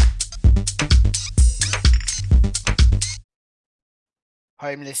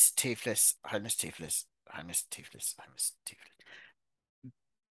 Homeless, toothless, homeless, toothless, homeless, toothless, homeless, toothless.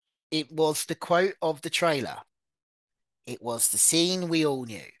 It was the quote of the trailer. It was the scene we all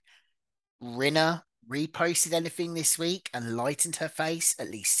knew. Rinna reposted anything this week and lightened her face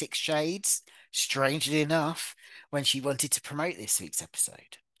at least 6 shades, strangely enough, when she wanted to promote this week's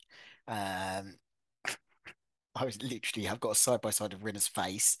episode. Um, I've got a side by side of Rinna's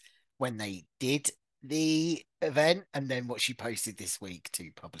face when they did the event and then what she posted this week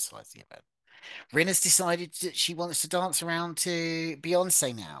to publicize the event. Rinna's decided that she wants to dance around to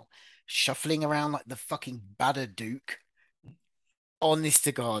Beyonce now, shuffling around like the fucking Babadook. Honest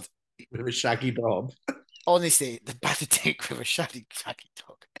to God, With a shaggy bob. honestly, the Babadook with a shaggy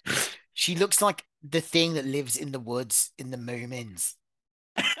dog. She looks like the thing that lives in the woods in the Moomins.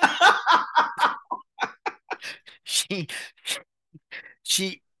 She,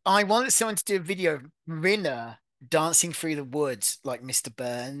 she. I wanted someone to do a video of Rinna dancing through the woods like Mr.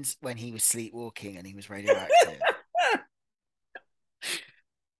 Burns when he was sleepwalking and he was radioactive.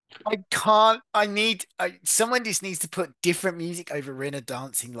 I can't. Someone just needs to put different music over Rinna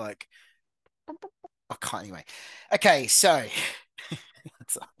dancing like. I can't anyway. Okay, so,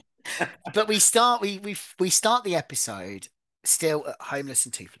 but we start the episode still at homeless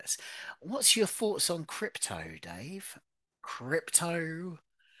and toothless. What's your thoughts on crypto, Dave? Crypto.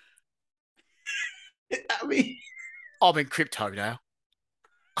 I mean, I'm in crypto now.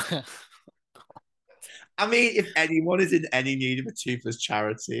 if anyone is in any need of a toothless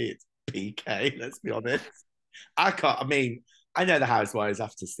charity, it's PK. Let's be honest. I can't. I mean, I know the housewives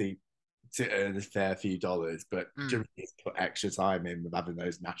have to sleep to earn a fair few dollars, but Mm. to really put extra time in with having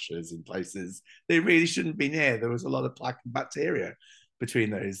those gnashers in places they really shouldn't be near. There was a lot of plaque and bacteria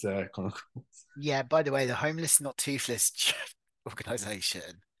between those chronicles. Yeah, by the way, the Homeless Not Toothless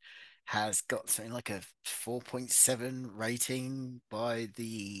organization has got something like a 4.7 rating by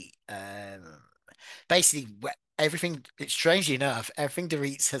the basically everything, strangely enough, everything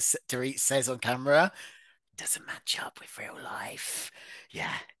Dorit says on camera doesn't match up with real life.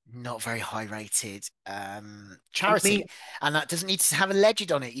 Yeah, not very high rated I mean, charity. And that doesn't need to have a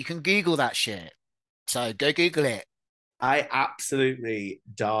legend on it. You can Google that shit. So go Google it. I absolutely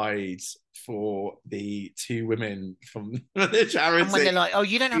died for the two women from the And when charity they're like, "Oh,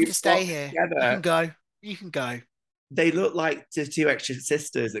 you don't have who to stay got here. You can together. go. You can go." They look like the two extra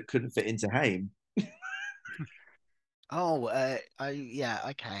sisters that couldn't fit into Haim. Oh, yeah,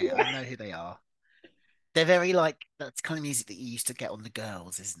 okay. I know who they are. They're very like that's kind of music that you used to get on the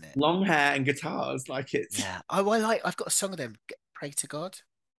girls, isn't it? Long hair and guitars, like it's. Yeah. Oh, I've got a song of them. Pray to God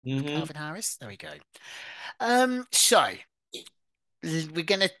of Mm-hmm. Calvin Harris. There we go. So we're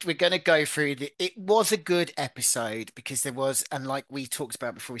gonna go through it was a good episode because there was, and like we talked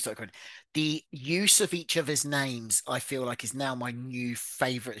about before we started going, the use of each other's names I feel like is now my new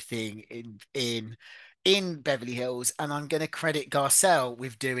favorite thing in Beverly Hills, and I'm gonna credit Garcelle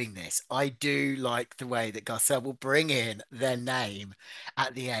with doing this. I do like the way that Garcelle will bring in their name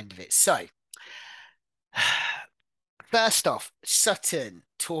at the end of it. So first off, Sutton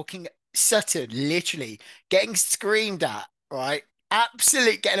literally getting screamed at, right?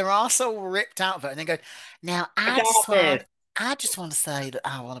 Absolutely getting her arsehole ripped out of her, and then go, now I got this. I just want to say that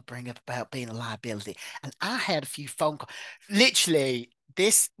I want to bring up about being a liability. And I had a few phone calls. Literally,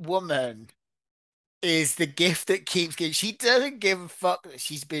 this woman is the gift that keeps giving. She doesn't give a fuck that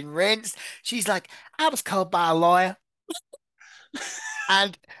she's been rinsed. She's like, I was called by a lawyer.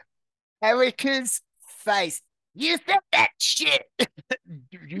 And Erica's face, you said that shit.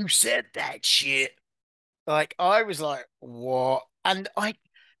 You said that shit. Like I was like, what? And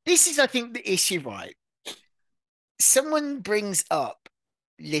this is, I think, the issue, right? Someone brings up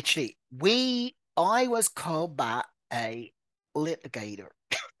literally, I was called by a litigator.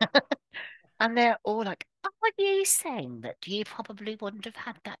 And they're all like, are you saying that you probably wouldn't have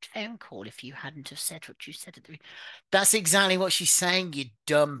had that phone call if you hadn't have said what you said at the That's exactly what she's saying, you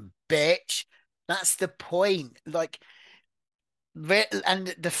dumb bitch. That's the point. Like,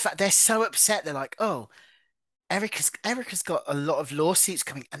 and the fact they're so upset, they're like, oh, Erica's got a lot of lawsuits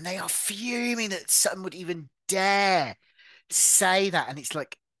coming, and they are fuming that someone would even dare say that. And it's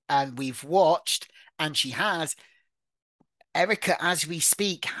like, and we've watched, and she has. Erica, as we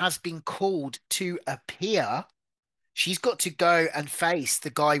speak, has been called to appear. She's got to go and face the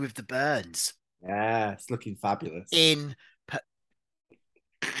guy with the burns Yeah, it's looking fabulous. in.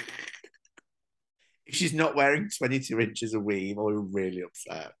 If she's not wearing 22 inches of weave, I'm really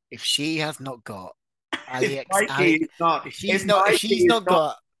upset. If she has not got If Alex, Mikey is not, if she's not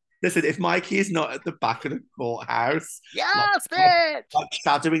got, listen, if Mikey is not at the back of the courthouse, yes, like, bitch.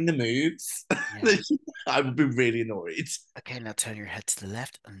 shadowing the moves, Yeah. I would be really annoyed. Okay, now turn your head to the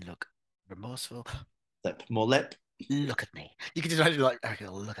left and look remorseful. Lip, more lip. Look at me. You can just imagine like, okay,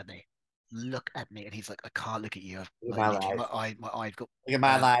 look at me. Look at me. And he's like, I can't look at you. I've Look at like my literally life. my eye got Look at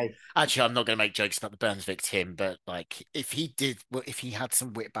my burnt. life. Actually, I'm not going to make jokes about the Burns victim, but like, if he did, well, if he had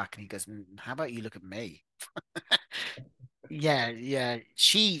some wit back and he goes, how about you look at me? Yeah, yeah.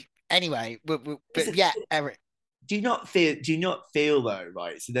 Anyway, but Listen, yeah, Eric. do you not feel? Do you not feel though?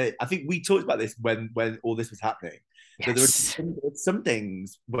 Right. So I think we talked about this when all this was happening. That Yes. there were some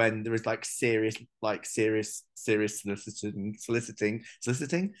things when there was serious soliciting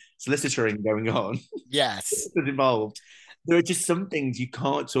going on Yes. involved. There are just some things you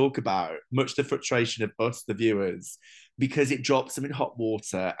can't talk about, much the frustration of us, the viewers, because it drops them in hot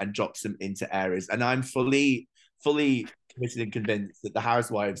water and drops them into areas. And I'm fully committed and convinced that the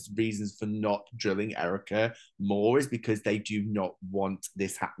housewives' reasons for not drilling Erica more is because they do not want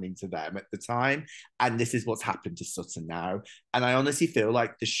this happening to them at the time. And this is what's happened to Sutton now. And I honestly feel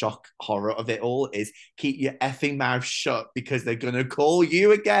like the shock horror of it all is keep your effing mouth shut because they're going to call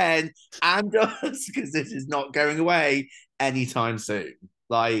you again and us because this is not going away anytime soon.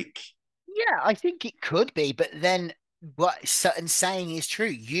 Like, Yeah, I think it could be, but then what Sutton saying is true.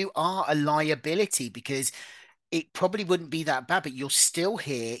 You are a liability because it probably wouldn't be that bad, but you're still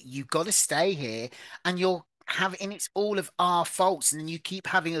here. You got to stay here, and you're having, and it's all of our faults. And then you keep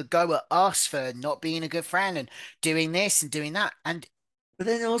having a go at us for not being a good friend and doing this and doing that. And but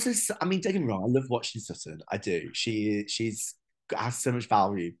then also, I mean, don't get me wrong, I love watching Sutton. I do. She's has so much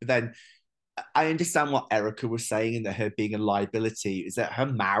value. But then I understand what Erica was saying and that her being a liability is that her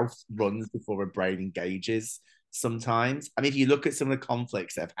mouth runs before her brain engages sometimes. I mean, if you look at some of the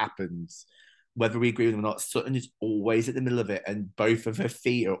conflicts that have happened, whether we agree with them or not, Sutton is always at the middle of it, and both of her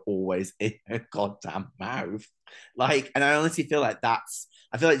feet are always in her goddamn mouth. Like, and I honestly feel like I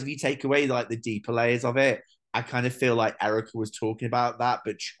feel like if you take away like the deeper layers of it, I kind of feel like Erica was talking about that,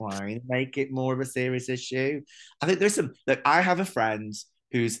 but trying to make it more of a serious issue. I think there's some, like, I have a friend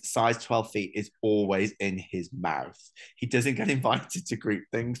whose size 12 feet is always in his mouth. He doesn't get invited to group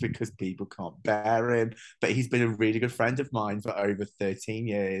things because people can't bear him, but he's been a really good friend of mine for over 13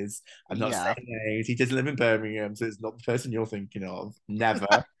 years. I'm not yeah, saying names. He doesn't live in Birmingham, so it's not the person you're thinking of. Never.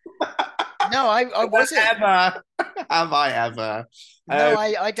 no, I wasn't. Ever have I ever. No,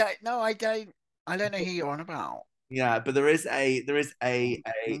 I don't. No, I don't. I don't know who you're on about. Yeah, but there is Mhm. a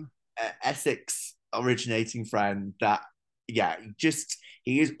Essex originating friend that, yeah, just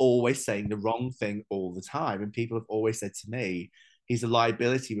he is always saying the wrong thing all the time, and people have always said to me he's a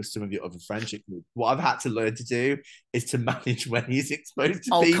liability with some of your other friendship groups. What I've had to learn to do is to manage when he's exposed to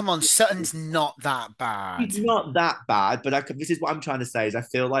Oh, people. come on, Sutton's not that He's bad. not that bad, but this is what I'm trying to say is I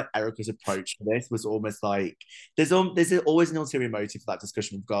feel like Erica's approach to this was almost like there's always an ulterior motive for that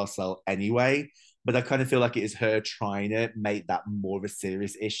discussion with Garcelle anyway, but I kind of feel like it is her trying to make that more of a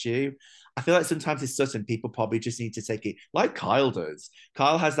serious issue. I feel like sometimes it's Sutton, people probably just need to take it like Kyle does.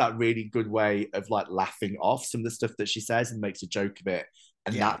 Kyle has that really good way of like laughing off some of the stuff that she says and makes a joke of it.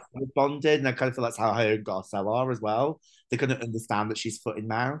 And Yeah, that's kind of bonded. And I kind of feel that's how her and Garcelle are as well. They kind of understand that she's foot in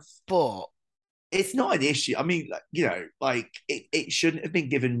mouth. but It's not an issue. I mean, like, like it shouldn't have been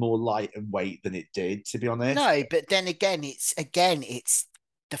given more light and weight than it did, to be honest. no, but then again, it's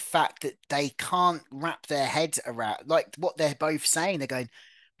the fact that they can't wrap their heads around like what they're both saying. They're going,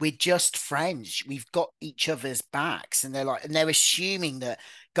 we're just friends. We've got each other's backs, and they're like, and they're assuming that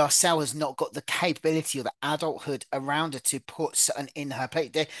Garcelle has not got the capability or the adulthood around her to put something in her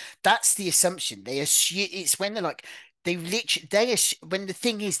plate. That's the assumption. They assume it's when they're like. They literally, when the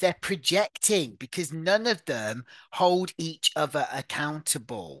thing is, they're projecting because none of them hold each other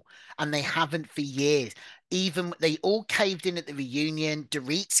accountable and they haven't for years. Even they all caved in at the reunion.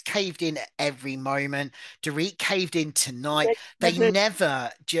 Dorit's caved in at every moment. Dorit caved in tonight. They They never,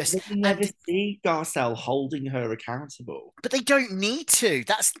 never just they never and see Garcelle holding her accountable. but they don't need to.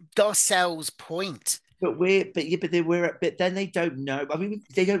 That's Garcelle's point. But yeah, but then they don't know. I mean,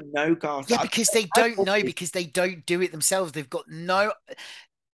 they don't know Yeah, Garcelle. because they I've don't know always, because they don't do it themselves. They've got no.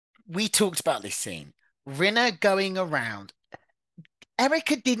 We talked about this scene. Rinna going around.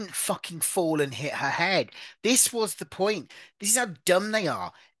 Erica didn't fucking fall and hit her head. This was the point. This is how dumb they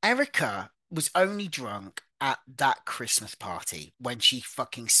are. Erica was only drunk at that Christmas party when she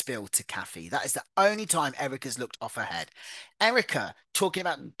fucking spilled to Kathy. That is the only time Erica's looked off her head. Erica talking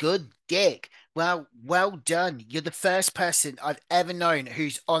about good dick. Well, well done. You're the first person I've ever known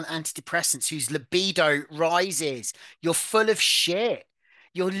who's on antidepressants, whose libido rises. You're full of shit.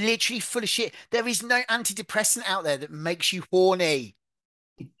 You're literally full of shit. There is no antidepressant out there that makes you horny.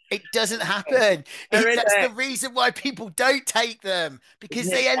 It doesn't happen. there is That's the it. reason why people don't take them because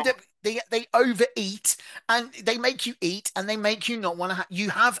Isn't it? they end up they overeat and they make you eat and they make you not want to you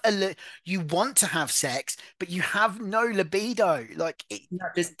have you want to have sex but you have no libido like it,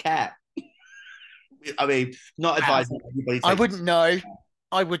 Not just cat. I mean, not wow. advising anybody I take. wouldn't know.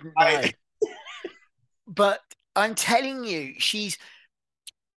 I wouldn't know. I, But I'm telling you, she's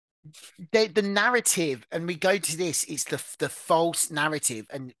the narrative, and we go to this, it's the false narrative,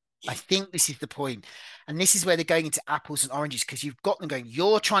 and I think this is the point, and this is where they're going into apples and oranges because you've got them going.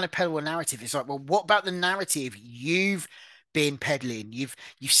 You're trying to peddle a narrative. It's like, well, what about the narrative you've been peddling? You've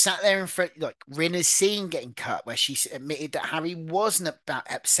sat there in front, like Rinna's scene getting cut, where she admitted that Harry wasn't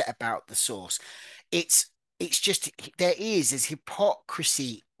about upset about the source. It's it's just there's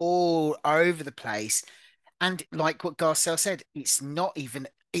hypocrisy all over the place and like what Garcelle said, it's not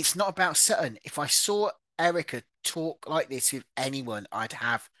about Sutton. If I saw Erica talk like this with anyone, I'd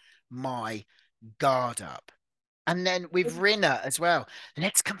have my guard up. And then with Rinna as well,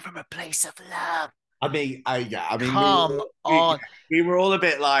 let's come from a place of love. I mean, yeah, I mean, Come we, on. we were all a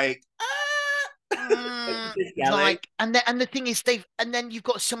bit like, Mm, just yelling. like, and the thing is, they've, and then you've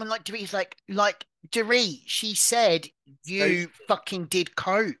got someone like Dorit, like Dorit, she said So, you fucking did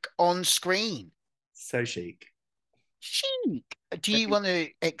coke on screen. so chic. Chic. Do you want to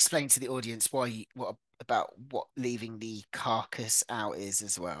explain to the audience why what about what leaving the carcass out is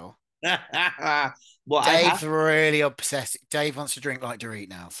as well? Well, I have. Dave's really obsessed. Dave wants to drink like Dorit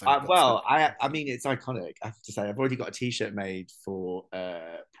now, so we've got to. Well, I mean, it's iconic. I have to say, I've already got a T-shirt made for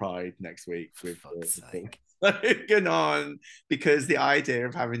Pride next week For with fuck's the sake. slogan on, because the idea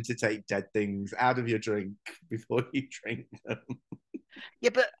of having to take dead things out of your drink before you drink them. Yeah,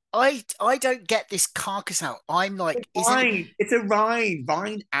 but I don't get this carcass out. I'm like, isn't Rind. It's a rind,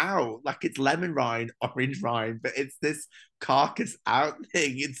 rind out. Like it's lemon rind, orange rind, but it's this carcass out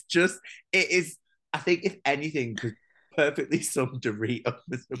thing. It's just, it is, I think if anything could perfectly sum Dorito up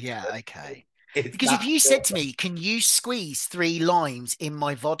as a yeah, person, okay. it's Because if that you film. said to me, can you squeeze 3 limes in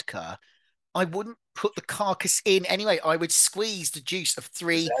my vodka? I wouldn't put the carcass in anyway. I would squeeze the juice of But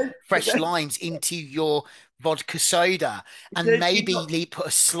three then, but fresh then, limes into your vodka soda and do you maybe not, put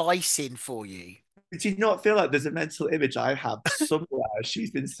a slice in for you do you not feel like there's a mental image I have somewhere?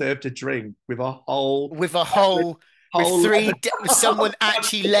 She's been served a drink with a whole, with a whole, with whole three, lemon. with someone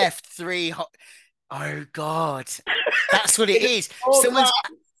actually left three. Oh God, that's what it In a is. small glass. Someone's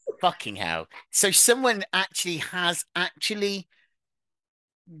fucking hell. So someone actually has actually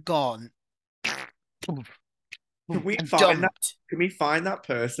gone Can we and find that? dumped. Can we find that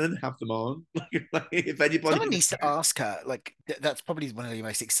person? Have them on? Like, if anybody Someone needs to ask her. Like that's probably one of the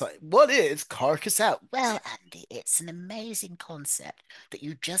most exciting. What is carcass out? Well, Andy, it's an amazing concept that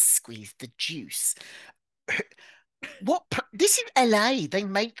you just squeeze the juice. This is LA. They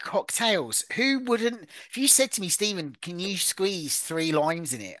make cocktails. Who wouldn't? If you said to me, Stephen, can you squeeze 3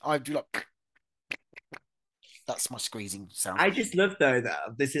 limes in it? I'd be like, that's my squeezing sound. I just love though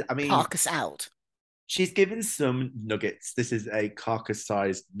that this is. I mean, Carcass out. she's given some nuggets. This is a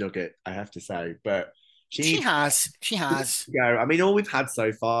carcass-sized nugget, I have to say, but she She needs has. She to has. go. I mean, all we've had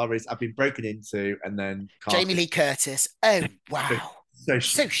so far is I've been broken into, and then Jamie carcass. Lee Curtis. Oh, wow. So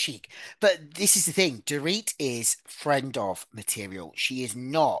So she chic. But this is the thing. Dorit is friend of material. She is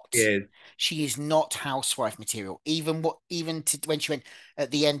not. is. She is not housewife material. Even to when she went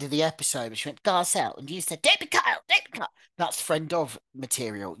at the end of the episode, she went, Garcelle, and you said, David Kyle, David Kyle. That's friend of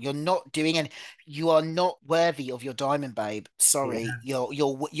material. You're not doing any, you are not worthy of your diamond, babe. Sorry. Yeah.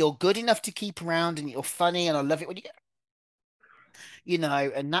 You're good enough to keep around and you're funny and I love it when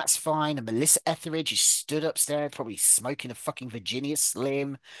and that's fine. And Melissa Etheridge is stood upstairs, probably smoking a fucking Virginia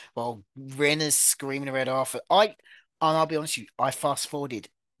Slim while Rinna's screaming her head off. And I'll be honest with you, I fast forwarded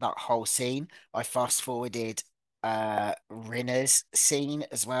that whole scene. I fast forwarded Rinna's scene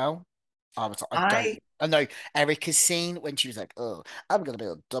as well. I I know Erica's scene when she was like, "Oh, I'm gonna be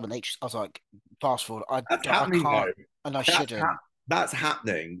a dominatrix." I was like, "Fast forward, that's I happening can't, though. and I That's shouldn't." that's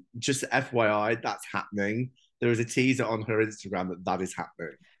happening. Just FYI, that's happening. There is a teaser on her Instagram that that is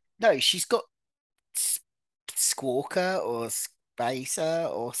happening. No, she's got Squawker or Spacer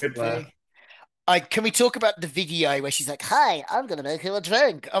or Riddler. something. I can we talk about the video where she's like, "Hi, I'm gonna make you a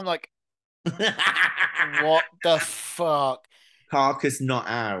drink." I'm like, "What the fuck?" Carcass not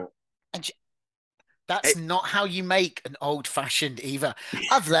out. And that's It, not how you make an old fashioned either.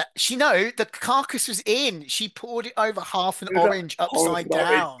 I've let she know the carcass was in. She poured it over half an it was a orange horrible upside orange.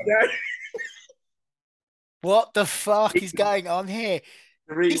 down. What the fuck is going on here?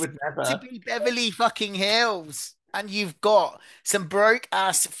 Three This would to never. be Beverly fucking Hills, and you've got some broke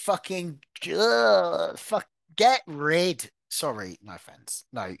ass fucking fuck. Get rid. Sorry, no offense.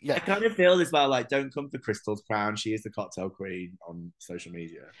 No, I yeah. kind of feel as well like don't come for Crystal's crown. She is the cocktail queen on social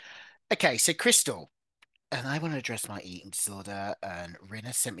media. Okay, so Crystal, and I want to address my eating disorder, and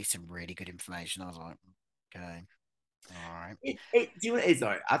Rina sent me some really good information. I was like, okay, all right. Do you know what it is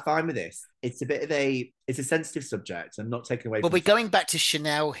though? I find with this, it's a bit of it's a sensitive subject. I'm not taking away Well, from we're going back to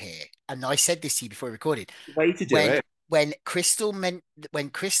Chanel here, and I said this to you before we recorded. the way to do When it. when Crystal meant when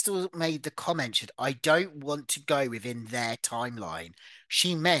Crystal made the comment, that I don't want to go within their timeline,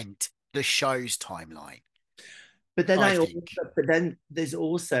 she meant the show's timeline. But then I I also, think. but then there's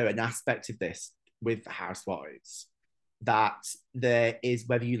also an aspect of this with Housewives that there is,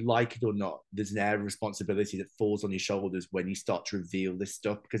 whether you like it or not, there's an air of responsibility that falls on your shoulders when you start to reveal this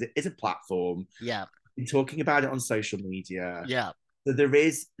stuff because it is a platform. Yeah, You're talking about it on social media. yeah. So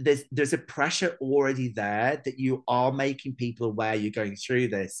there's a pressure already there that you are making people aware you're going through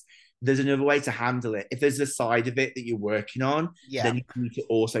this. there's another way to handle it. If there's a side of it that you're working on, Yeah. then you need to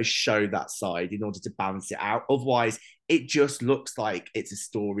also show that side in order to balance it out. Otherwise, it just looks like it's a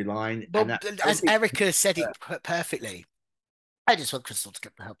storyline. And Well, I don't as think, Erica said it perfectly, I just want Crystal to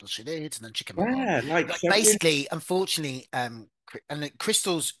get the help that she needs, and then she can move on. yeah, like Like Chevron, basically, unfortunately, and like,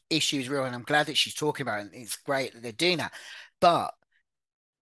 Crystal's issue is real, and I'm glad that she's talking about it. And it's great that they're doing that. But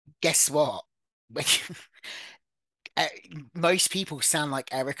guess what? When uh, most people sound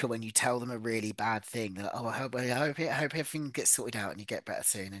like Erica when you tell them a really bad thing. They're like, "Oh, I hope everything gets sorted out and you get better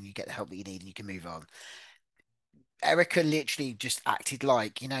soon and you get the help that you need and you can move on." Erica literally just acted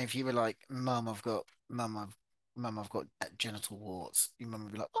like, if you were like, Mum, I've got genital warts. Your mum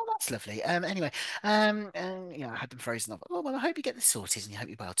would be like, "Oh, that's lovely. Anyway, I had them frozen off. Oh, well, I hope you get this sorted and you hope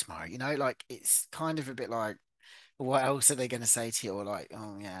you're well tomorrow." Like it's kind of a bit like, what else are they going to say to you? Or like,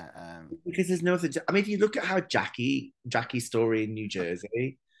 oh yeah, because there's no other. I mean, if you look at how Jackie's story in New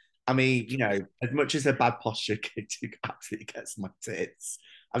Jersey, I mean, as much as her bad posture absolutely gets my tits.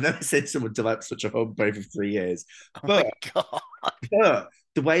 I've never seen someone develop such a hump over 3 years, oh my but God. but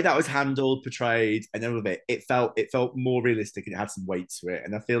the way that was handled, portrayed, and all of it, it felt more realistic and it had some weight to it.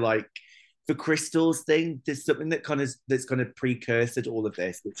 And I feel like the crystals thing, there's something that's kind of precursor to all of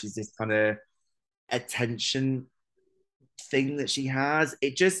this, which is this kind of attention thing that she has.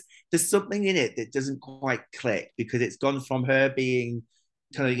 It just there's something in it that doesn't quite click because it's gone from her being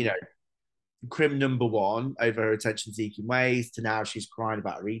kind of crim number one over her attention seeking ways to now she's crying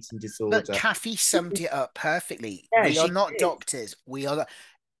about her eating But disorder. Kathy summed it up perfectly. Yeah, We are she not did. doctors. We are.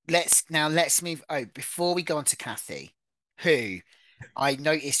 Let's move. Oh, before we go on to Kathy, who I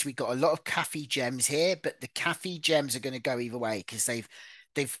noticed we got a lot of Kathy gems here, but the Kathy gems are going to go either way because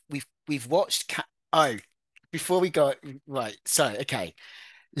we've watched. Oh, before we go right. So okay,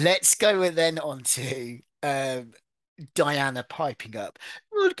 let's go then on to Diana piping up.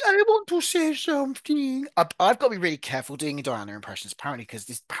 Look, I want to say something. I've got to be really careful doing Diana impressions, apparently, because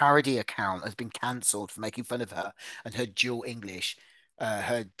this parody account has been cancelled for making fun of her and her dual English,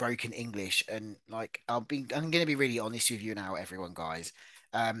 her broken English. And like, I'm going to be really honest with you now, everyone, guys.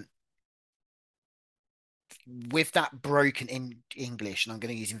 Um, with that broken in English, and I'm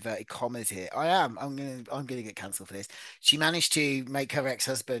going to use inverted commas here. I'm going to get cancelled for this. She managed to make her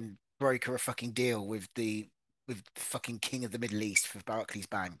ex-husband broker a fucking deal with fucking King of the Middle East for Barclays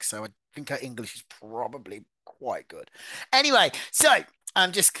Bank. So I think her English is probably quite good. Anyway, so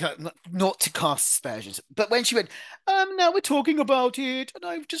I'm just not to cast aspersions, but when she went, now we're talking about it, and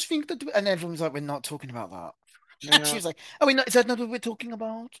I just think that, and everyone was like, we're not talking about that. And she No, was like, oh, is that not what we're talking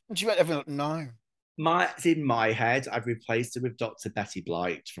about? And she went, everyone, no. it's in my head. I've replaced her with Dr. Betty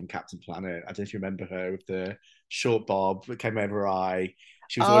Blight from Captain Planet. I don't know if you remember her with the short bob that came over her eye.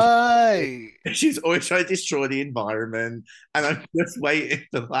 She was always Oh, she's always trying to destroy the environment, and I'm just waiting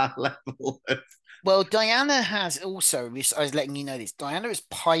for that level of. well, Diana has also, I was letting you know this, Diana is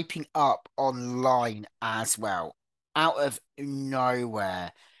piping up online as well, out of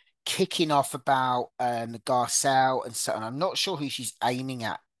nowhere, kicking off about Garcelle and so on. I'm not sure who she's aiming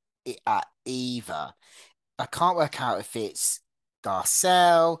at either. I can't work out if it's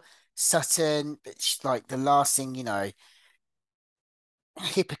Garcelle, Sutton, but she's like the last thing,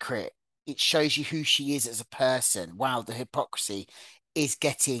 hypocrite. It shows you who she is as a person. Wow, the hypocrisy is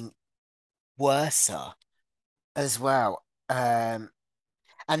getting worse as well. And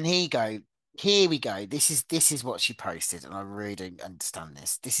here you go. Here we go. This is what she posted, and I really don't understand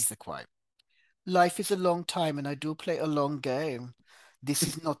this. This is the quote. Life is a long time, and I do play a long game. This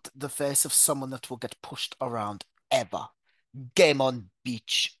is not the face of someone that will get pushed around ever. Game on,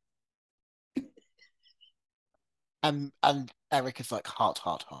 beach. And Eric is like heart,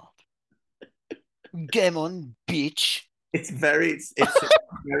 heart, heart. Game on, bitch. It's very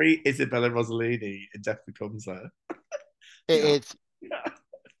Isabella Rossellini in Death Becomes Her. It Yeah. is,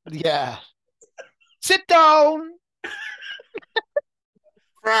 yeah. Sit down.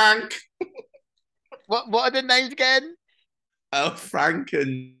 Frank. What are the names again? Oh, Frank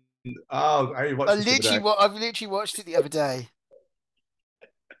and oh, I watched this the other day. I've literally watched it the other day.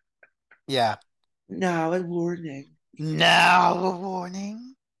 Yeah. Now a warning. Now a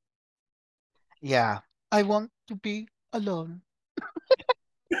warning. Yeah. I want to be alone.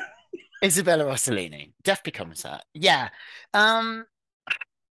 Isabella Rossellini. Death becomes her. Yeah. Um,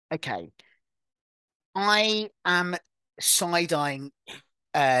 okay. I am side-eyeing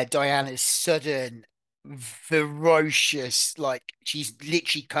Diana's sudden ferocious, like she's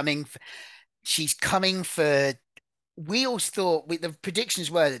coming for we all thought the predictions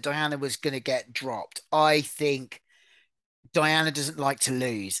were that Diana was gonna get dropped. I think Diana doesn't like to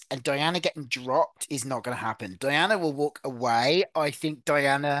lose, and Diana getting dropped is not going to happen. Diana will walk away. I think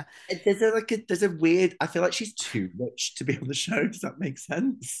Diana. There's a weird. I feel like she's too rich to be on the show. Does that make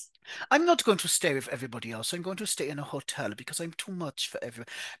sense? I'm not going to stay with everybody else. I'm going to stay in a hotel because I'm too much for everyone.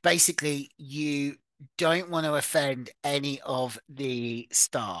 Basically, you don't want to offend any of the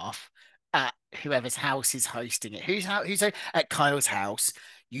staff at whoever's house is hosting it. Who's at Kyle's house?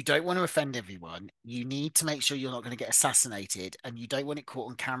 You don't want to offend everyone. You need to make sure you're not going to get assassinated, and you don't want it caught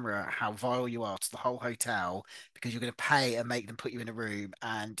on camera how vile you are to the whole hotel because you're going to pay and make them put you in a room.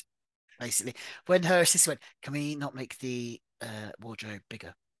 And basically, when her assistant went, "Can we not make the wardrobe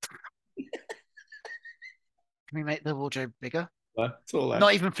bigger? Can we make the wardrobe bigger?" Taller.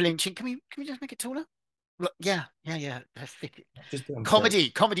 Not even flinching. Can we just make it taller? Look, yeah, yeah, yeah. Just be on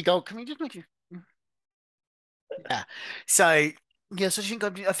stage. Comedy gold. Can we just make it? Yeah. So yeah, so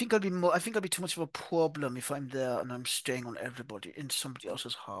I think I'd be more. I think I'd be too much of a problem if I'm there and I'm staying on everybody in somebody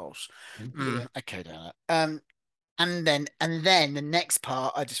else's house. Okay, Dana. And then the next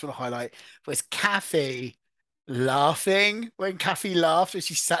part I just want to highlight was Kathy laughing when Kathy laughed when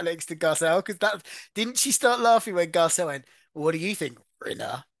she sat next to Garcelle because that didn't she start laughing when Garcelle went, "What do you think,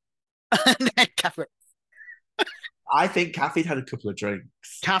 Rinna?" And then I think Kathy'd had a couple of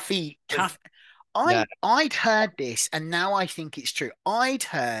drinks. Kathy, Yeah, I'd heard this, and now I think it's true. I'd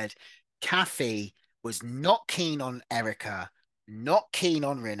heard Kathy was not keen on Erica, not keen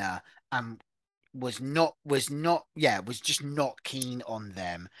on Rinna, and was just not keen on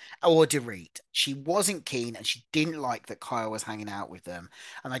them or Dorit. She wasn't keen, and she didn't like that Kyle was hanging out with them.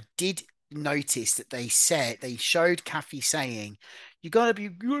 And I did notice that they showed Kathy saying, you gotta be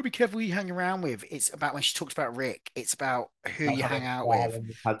careful who you hang around with. It's about when she talks about Rick, it's about who that you kind hang of out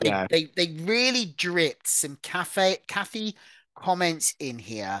with. yeah, They yeah. they they really dripped some Kathy comments in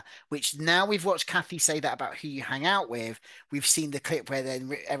here, which now we've watched Kathy say that about who you hang out with. We've seen the clip where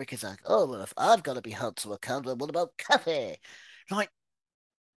then Erica's like, "Oh well, if I've got to be held to account, then what about Kathy?" Like,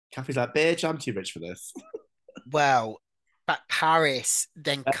 Kathy's like, bitch, I'm too rich for this. well, but Paris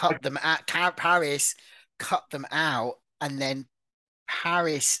then cut them out. Paris cut them out, and then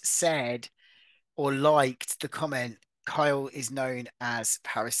Paris said or liked the comment. Kyle is known as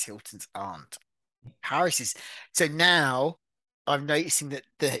Paris Hilton's aunt. Paris is so now. I'm noticing that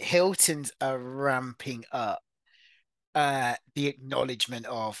the Hiltons are ramping up the acknowledgement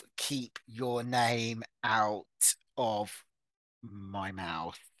of keep your name out of my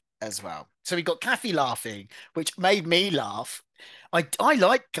mouth as well. So we got Kathy laughing, which made me laugh. I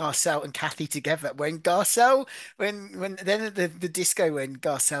like Garcelle and Kathy together. When then at the disco when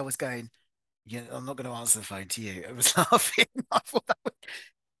Garcelle was going, yeah, I'm not going to answer the phone to you. I was laughing. I thought that was,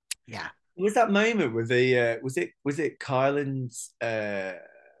 yeah. Was that moment where the was it Kyle and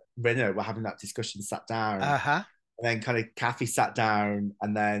Renault were having that discussion, sat down, Uh-huh. and then kind of Kathy sat down,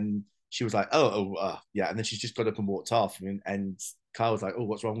 and then she was like, yeah, and then she's just got up and walked off, and Kyle was like, oh,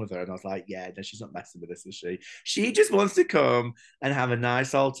 what's wrong with her? And I was like, yeah, no, she's not messing with this, is she? She just wants to come and have a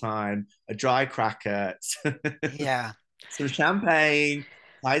nice old time, a dry cracker, Yeah. some champagne,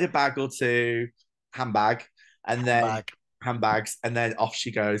 hide a bag or two, handbag, and then Handbag. handbags, and then off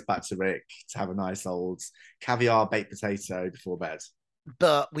she goes back to Rick to have a nice old caviar baked potato before bed.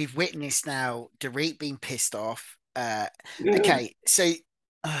 But we've witnessed now Dorit being pissed off. Yeah. Okay, so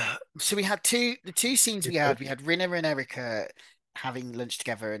we had the two scenes we had Rinna and Erica having lunch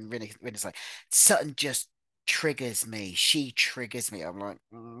together, and Rinna's like, Sutton just triggers me. She triggers me. I'm like,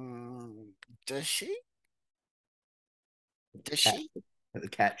 does she? The Does cat, she? the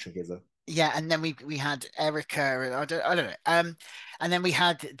cat triggers her. Yeah, and then we had Erica, and I don't know. And then we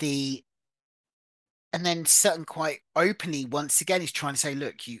had and then Sutton quite openly once again is trying to say,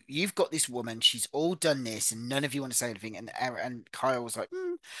 look, you've got this woman, she's all done this, and none of you want to say anything. And Kyle was like,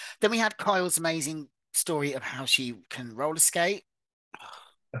 Then we had Kyle's amazing story of how she can roller skate.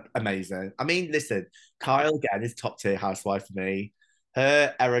 Amazing. I mean, listen, Kyle again is top tier housewife for me.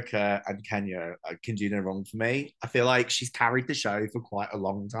 Her, Erica, and Kenya can do no wrong for me. I feel like she's carried the show for quite a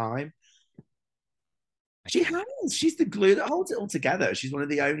long time. She Okay. has. She's the glue that holds it all together. She's one of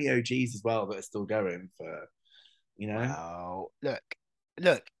the only OGs as well that are still going for, you know. Well,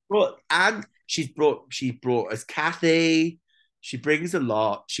 look, But and she brought us Kathy. She brings a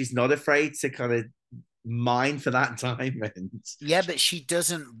lot. She's not afraid to kind of mine for that diamond. yeah, but she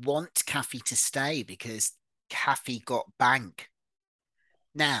doesn't want Kathy to stay because Kathy got bank.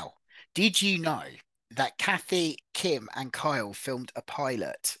 Now, did you know that Kathy, Kim, and Kyle filmed a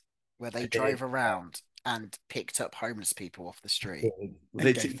pilot where they I drove did. around and picked up homeless people off the street Were and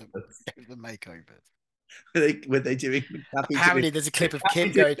they gave doing, them makeovers? were they doing Kathy doing Apparently, there's a clip of Kathy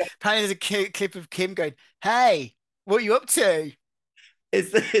Kim doing going. Apparently, there's a clip of Kim going, "Hey, What are you up to?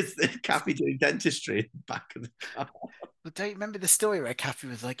 Is the Kathy doing dentistry in the back of the car? Well, don't you remember the story where Kathy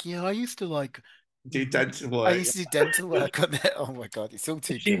was like, "Yeah, I used to like, Do dental I work. used to do dental work on it." Oh my God, it's all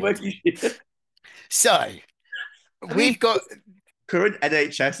too She good. working. So I mean, we've got, current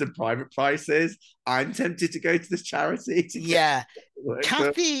NHS and private prices. I'm tempted to go to this charity to get yeah, work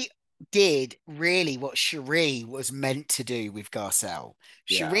done. Kathy did really what Cherie was meant to do with Garcelle.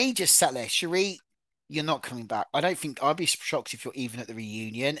 Yeah. Cherie just sat there. Cherie, you're not coming back. I don't think I'd be shocked if you're even at the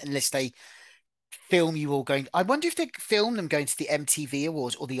reunion unless they film you all going. I wonder if they film them going to the MTV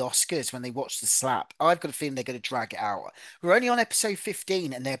Awards or the Oscars when they watch the slap. I've got a feeling they're going to drag it out. We're only on episode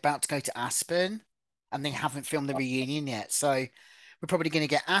 15 and they're about to go to Aspen and they haven't filmed the reunion yet. So we're probably going to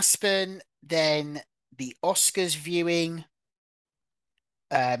get Aspen, then the Oscars viewing.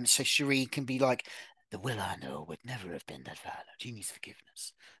 So Cherie can be like, the will I know would never have been that violent. He needs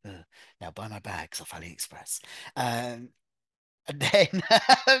forgiveness. Now buy my bags off AliExpress. And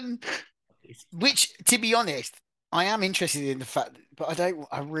then which, to be honest, I am interested in the fact, but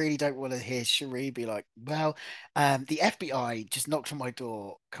I really don't want to hear Cherie be like, well, the FBI just knocked on my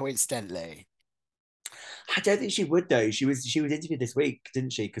door coincidentally. I don't think she would though. She was interviewed this week,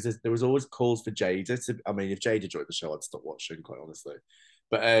 didn't she? Because there was always calls for Jada to. I mean, if Jada joined the show, I'd stop watching, quite honestly.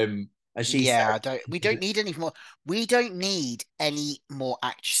 But and she said, Yeah, we don't need any more. We don't need any more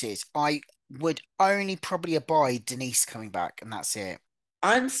actresses. I would only probably abide Denise coming back, and that's it.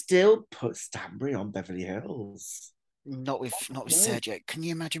 "I'm still put Stanbury on Beverly Hills." Not with No. Sergio. Can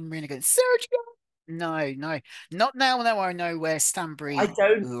you imagine Marina going, Sergio? No, no, not now. Now I know where I Stanbury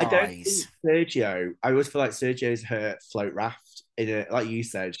don't. I don't think lies. Sergio. I always feel like Sergio's her float raft. In a, like you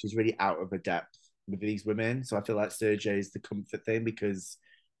said, she's really out of her depth with these women. So I feel like Sergio's the comfort thing because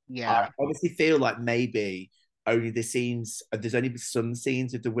I Yeah. honestly feel like maybe only the scenes. There's only some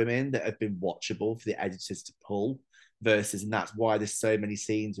scenes with the women that have been watchable for the editors to pull. Versus, and that's why there's so many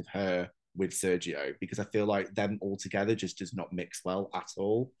scenes of her with Sergio because I feel like them all together just does not mix well at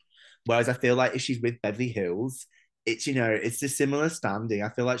all. Whereas I feel like if she's with Beverly Hills, it's a similar standing. I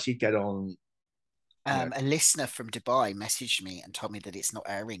feel like she'd get on. A listener from Dubai messaged me and told me that it's not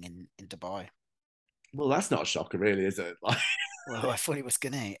airing in Dubai. Well, that's not a shocker, really, is it? Like, Well, I thought it was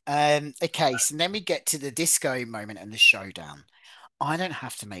gonna. Okay, so then we get to the disco moment and the showdown. I don't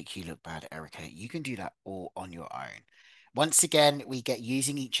have to make you look bad, Erica. You can do that all on your own. Once again, we get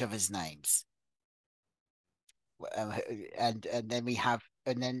using each other's names. Um, and then we have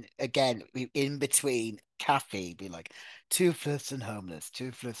and then again in between Kathy be like toothless and homeless,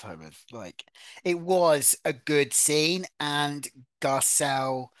 toothless homeless. Like it was a good scene, and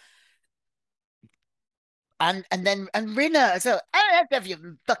Garcelle and Rinna as well. I don't have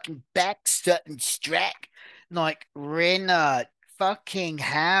your fucking back and Strack. Like Rinna, fucking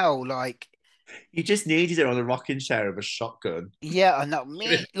hell. Like, you just needed her on a rocking chair of a shotgun. yeah, I know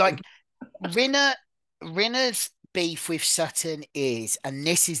me. Like Rinna, Rinna's beef with Sutton is, and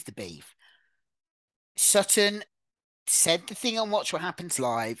this is the beef. Sutton said the thing on Watch What Happens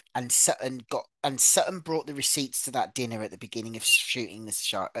Live, and Sutton brought the receipts to that dinner at the beginning of shooting the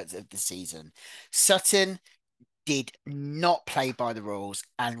show of the season. Sutton did not play by the rules,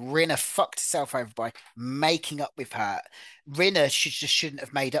 and Rinna fucked herself over by making up with her. Rinna just shouldn't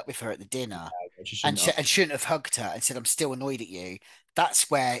have made up with her at the dinner, She and shouldn't have. shouldn't have hugged her and said, "I'm still annoyed at you." That's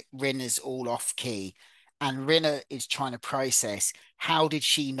where Rinna's all off key, and Rinna is trying to process how did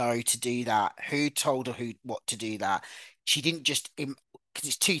she know to do that? Who told her who what to do that? She didn't just because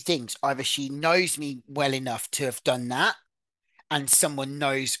it's two things. Either she knows me well enough to have done that, and someone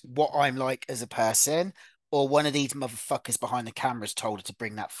knows what I'm like as a person, or one of these motherfuckers behind the cameras told her to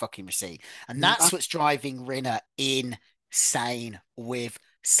bring that fucking receipt. And that's what's driving Rinna insane with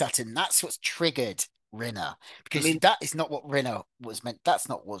Sutton. That's what's triggered Rinna I because mean, that is not what Rinna was meant. That's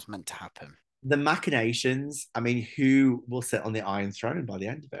not what was meant to happen. the machinations. I mean, who will sit on the Iron Throne by the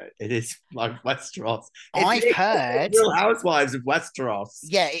end of it? It is like Westeros. It's I've heard, Real Housewives of Westeros.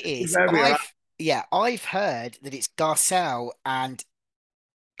 yeah, it This is is. where we are at. I've heard that it's Garcelle and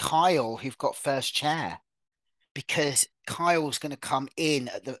Kyle who've got first chair, because Kyle's going to come in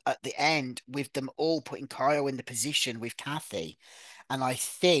at the end with them all putting Kyle in the position with Kathy. And I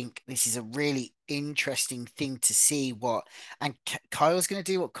think this is a really interesting thing to see what and Kyle's going to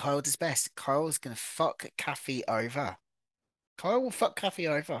do what Kyle does best. Kyle's going to fuck Kathy over. Kyle will fuck Kathy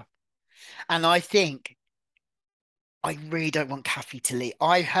over. And I think I really don't want Kathy to leave.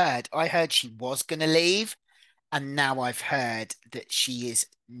 I heard she was going to leave And now I've heard that she is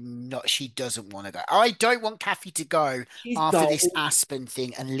not, she doesn't want to go. I don't want Kathy to go She's after this gold. Aspen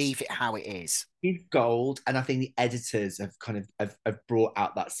thing and leave it how it is. She's gold, and I think the editors have kind of have brought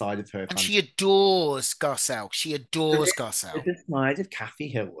out that side of her And fantasy. she adores Garcelle. She adores Garcelle. There's a side of Kathy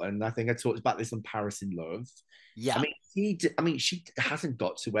Hilton. I think I talked about this on Paris in Love. I Yeah. mean, she hasn't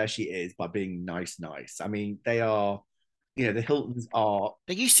got to where she is by being nice. I mean, they are, the Hiltons are.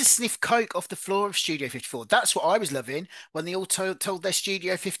 They used to sniff coke off the floor of Studio 54. That's what I was loving when they all told their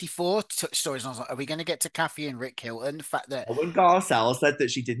Studio 54 stories. And I was like, are we going to get to Kathy and Rick Hilton? The fact that, When Garcelle said that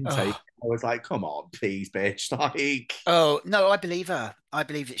she didn't take, oh, it, I was like, come on, please, bitch. Like, oh no, I believe her. I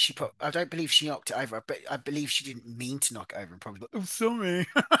believe that she put. I don't believe she knocked it over, but I believe she didn't mean to knock it over and probably. Oh, sorry.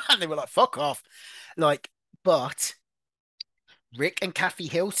 And they were like, "Fuck off!" Like, but Rick and Kathy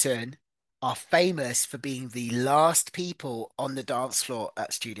Hilton are famous for being the last people on the dance floor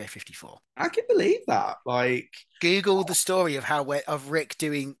at Studio 54. I can believe that. Like, Google the story of of Rick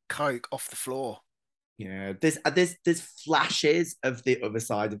doing coke off the floor. there's flashes of the other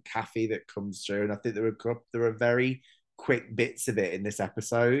side of Kathy that comes through, and I think there are very quick bits of it in this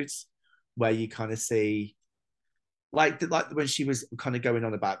episode where you kind of see like when she was kind of going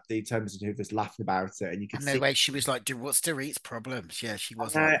on about the terms and Hoovers laughing about it, and you could And the see. way she was like, "Dude, what's Dorit's problems?" Yeah, she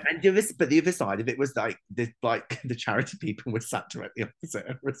was like, And but the other side of it was like the charity people were sat directly opposite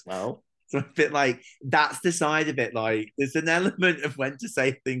her as well. So a bit like that's the side of it. Like there's an element of when to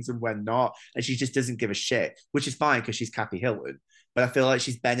say things and when not, and she just doesn't give a shit, which is fine because she's Kathy Hilton. But I feel like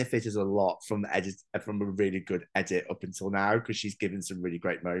she's benefited a lot from the edit, from a really good edit up until now because she's given some really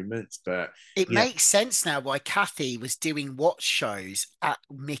great moments. But it you know, makes sense now why Kathy was doing watch shows at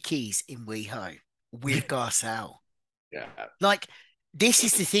Mickey's in WeHo with Garcelle. yeah, Like, this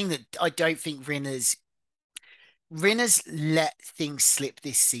is the thing that I don't think Rinna's let things slip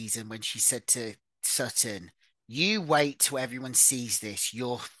this season when she said to Sutton, "You wait till everyone sees this.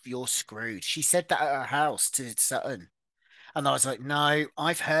 You're screwed." She said that at her house to Sutton, and I was like, "No,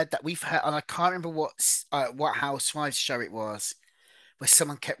 I've heard that. We've heard," and I can't remember what Housewives show it was where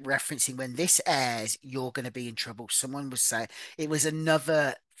someone kept referencing when this airs, you're going to be in trouble. Someone was saying it was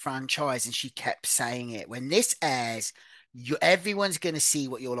another franchise, and she kept saying it. When this airs, everyone's going to see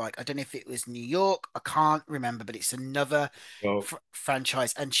what you're like. I don't know if it was New York, I can't remember, but it's another well,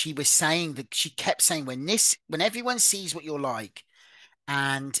 franchise. And she was saying that she kept saying when everyone sees what you're like,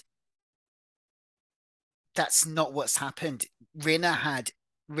 and that's not what's happened. Rinna had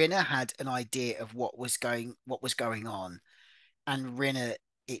Rinna had an idea of what was going on, and Rinna,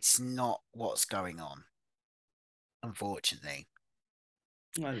 it's not what's going on, unfortunately.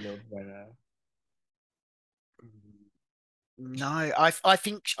 I love Rena. No, I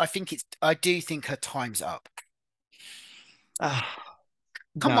think it's I do think her time's up. Ah,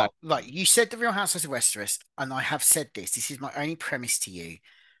 Come no. on, right? You said the Real Housewives of Westeros, and I have said this. This is my only premise to you.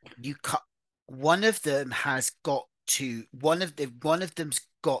 You cut one of them has got to one of them's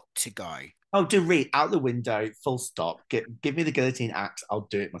got to go. Oh, Dorit out the window, full stop. Give me the guillotine axe. I'll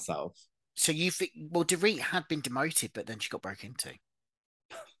do it myself. So you think well, Dorit had been demoted, but then she got broke into.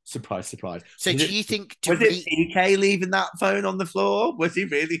 Surprise, surprise. So do you think Was it Dorit PK leaving that phone on the floor? Was he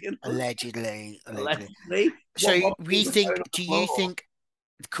really in love? allegedly? Allegedly. So What was we the phone think? on the Do you floor? think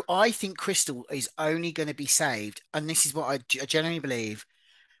I think Crystal is only going to be saved, and this is what I genuinely believe,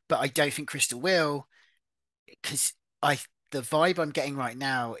 but I don't think Crystal will, because I the vibe I'm getting right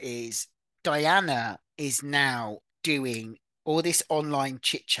now is Diana is now doing all this online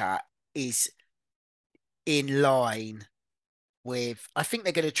chit chat is in line with. I think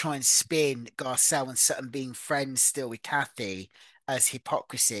they're going to try and spin Garcelle and Sutton being friends still with Kathy as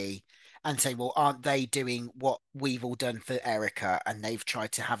hypocrisy and say, well, aren't they doing what we've all done for Erica and they've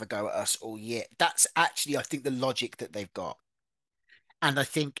tried to have a go at us all year? That's actually, I think, the logic that they've got. And I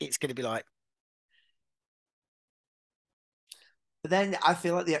think it's going to be like, But then I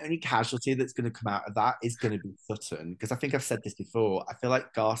feel like the only casualty that's going to come out of that is going to be Sutton because I think I've said this before. I feel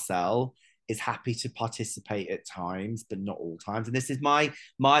like Garcelle is happy to participate at times, but not all times. And this is my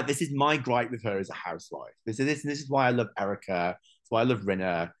gripe with her as a housewife. This is why I love Erica. It's why I love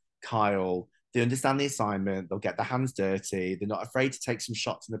Rinna, Kyle. They understand the assignment. They'll get their hands dirty. They're not afraid to take some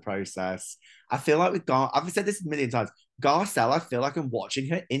shots in the process. I feel like I've said this a million times. Garcelle, I feel like I'm watching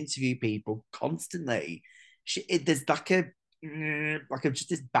her interview people constantly. There's just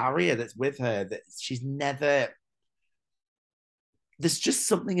this barrier that's with her that she's never. There's just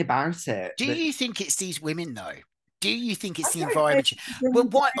something about it do that you think it's these women though? Do you think I it's the don't know. environment? Well,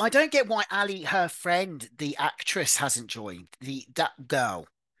 why I don't get why Ali, her friend, the actress, hasn't joined the that girl.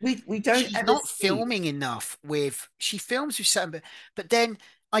 We don't She's ever not see. filming enough with. She films with certain, but then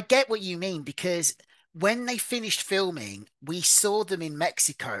I get what you mean because when they finished filming, we saw them in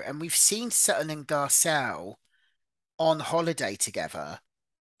Mexico, and we've seen Sutton and Garcelle on holiday together.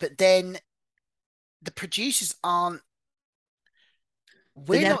 But then the producers aren't.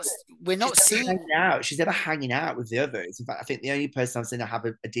 They We're never. not. We're She's not never seeing. hanging out. She's never hanging out with the others. In fact, I think the only person I've seen her have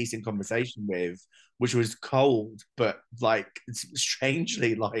a decent conversation with, which was cold but like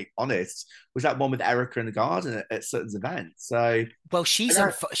strangely like honest, was that one with Erica in the garden at Sutton's event. So, Well, and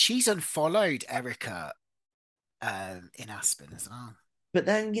that, she's unfollowed Erica in Aspen as well. but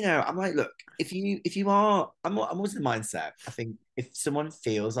then I'm like, look, if you are, I'm always in the mindset. I think if someone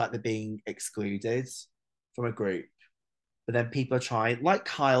feels like they're being excluded from a group, but then people are trying, like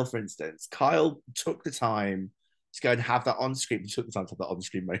Kyle, for instance. Kyle took the time to go and have that on screen. He took the time to have that on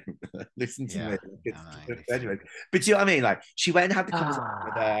screen moment. Listen to me. Yeah, I know. Anyway, but do you know what I mean? Like, she went and had the conversation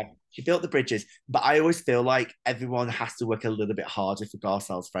with her. Ah, She built the bridges, but I always feel like everyone has to work a little bit harder for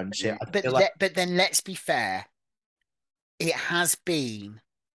Garcelle's friendship. I feel like but then let's be fair. It has been.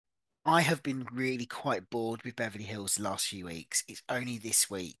 I have been really quite bored with Beverly Hills the last few weeks. It's only this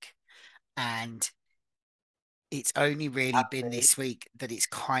week, and it's only really been this week that it's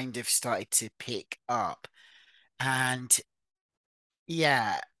kind of started to pick up. And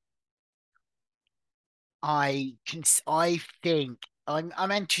yeah, I think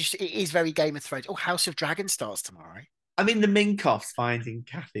I'm interested. It is very Game of Thrones. Oh, House of Dragon starts tomorrow. I mean the Minkoffs finding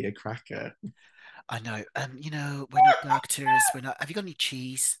Kathy a cracker. I know. We're not burger tourists. We're not. Have you got any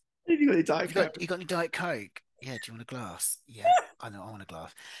cheese? Have you got any Have Diet Coke? you got any Diet Coke? Yeah. Do you want a glass? Yeah. I know. I want a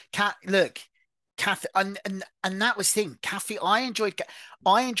glass. Cat. Look, Kathy. And that was the thing. Kathy. I enjoyed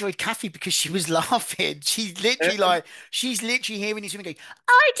Kathy because she was laughing. She's literally hearing these women going.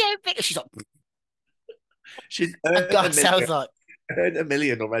 I don't think. She's like. She's And God sounds like. earned a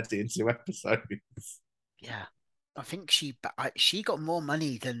million already in 2 episodes. Yeah. I think she got more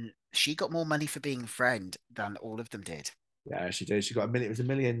money than she got more money for being a friend than all of them did. Yeah, she did. She got a million. It was $1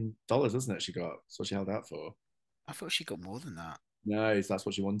 million, wasn't it? She got. That's what she held out for. I thought she got more than that. No, so that's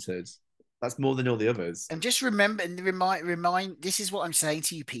what she wanted. That's more than all the others. And just remember and remind this is what I'm saying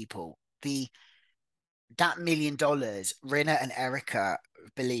to you people. The That $1 million Rinna and Erica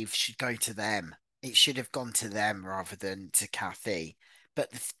believe should go to them. It should have gone to them rather than to Kathy.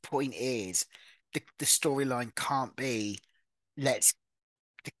 But the point is the storyline can't be let's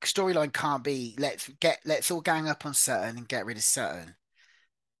the storyline can't be let's all gang up on Sutton and get rid of Sutton.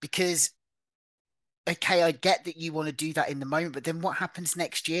 Because okay, I get that you want to do that in the moment, but then what happens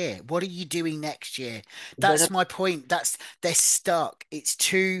next year? What are you doing next year? Then That's my point. They're stuck.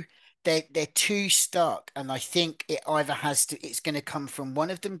 They're too stuck. And I think it's going to come from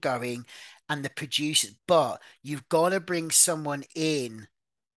one of them going and the producers, but you've got to bring someone in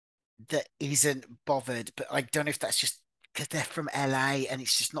that isn't bothered. But I don't know if that's just because they're from LA and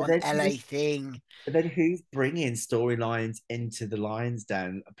it's just not an then LA thing. but then who's bringing storylines into the Lions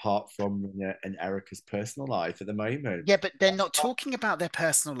Den apart from and Erica's personal life at the moment? Yeah, but they're not talking about their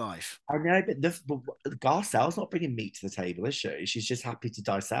personal life. I know, but Garcelle's not bringing meat to the table, is she? She's just happy to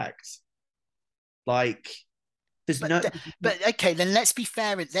dissect. Like, there's But no. but okay, then let's be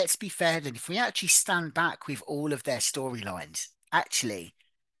fair. Let's be fair. Then, if we actually stand back with all of their storylines, actually,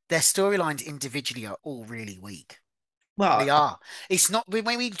 their storylines individually are all really weak. They Well, are. It's not when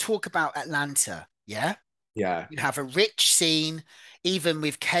we talk about Atlanta. Yeah, yeah, you have a rich scene, even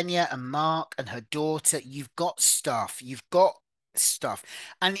with Kenya and Mark and her daughter. You've got stuff. You've got stuff,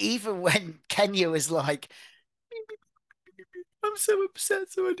 and even when Kenya was like, I'm so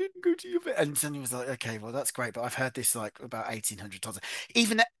upset, so I didn't go to your vet. And Sonia was like, okay, well, that's great, but I've heard this like about 1,800 times.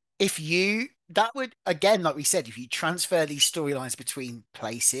 Even if that would, again, like we said, if you transfer these storylines between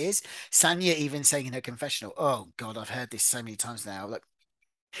places, Sanya even saying in her confessional, oh God, I've heard this so many times now. Like,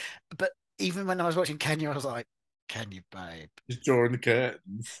 but even when I was watching Kenya, I was like, Kenya, babe. just drawing the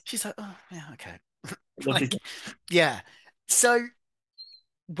curtains. She's like, oh, yeah, okay. Lovely. Like, yeah. So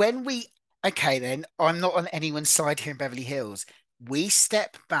when we okay then I'm not on anyone's side here in Beverly Hills. We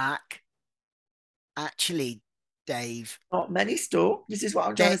step back. Actually, Dave, Not many store. This is what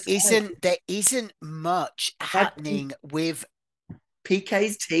I'm trying to say. there isn't much Had happening with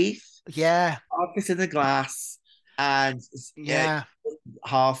PK's teeth, yeah, Marcus in the glass, and yeah,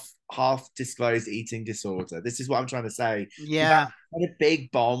 half disclosed eating disorder. This is what I'm trying to say. We've had yeah. kind of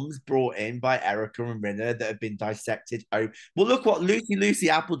big bombs brought in by Erica and Rinna that have been dissected. Oh, well, look what Lucy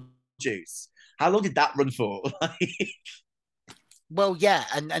apple juice. How long did that run for? Well, yeah,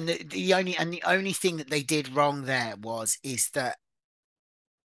 and the only thing that they did wrong there is that,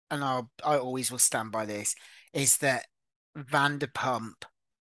 and I always will stand by this, is that Vanderpump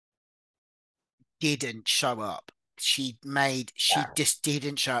didn't show up she Yeah. just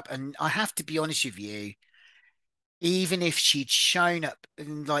didn't show up. And I have to be honest with you, even if she'd shown up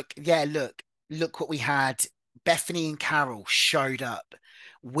and like, yeah, look what we had. Bethany and Carol showed up.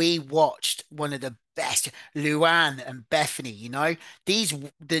 We watched one of the best, Luann and Bethany, these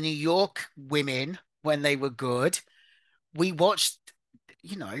the New York women when they were good. We watched,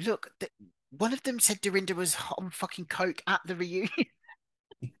 look, one of them said Dorinda was on fucking coke at the reunion,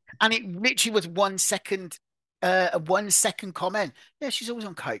 and it literally was 1 second, a 1 second comment. Yeah, she's always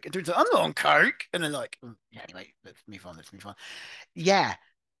on coke, and Dorinda's like, I'm not on coke, and they're like, yeah, anyway, let's move on. Let's move on. Yeah,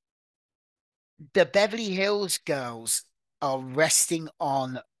 the Beverly Hills girls are resting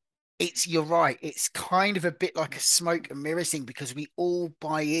on you're right. It's kind of a bit like a smoke and mirror thing because we all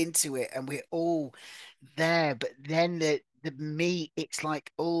buy into it and we're all there. But then the meat, it's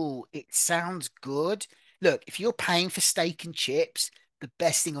like, oh, it sounds good. Look, if you're paying for steak and chips, the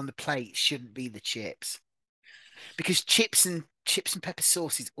best thing on the plate shouldn't be the chips because chips and pepper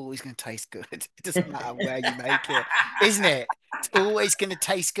sauce is always going to taste good. It doesn't matter where you make it, isn't it? It's always going to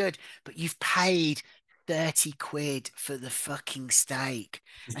taste good. But you've paid 30 quid for the fucking steak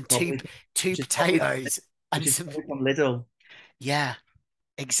It's and two probably, two which is probably, potatoes which and is some. probably from Lidl. Yeah,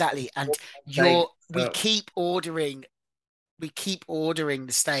 exactly. And Steak. you're we keep ordering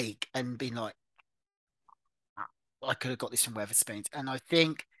the steak and being like, "Ah, I could have got this from Wetherspoons. And I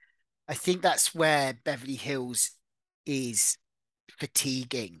think that's where Beverly Hills is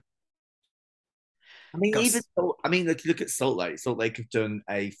fatiguing. I mean, even Gus, I mean, look at Salt Lake. Salt Lake have done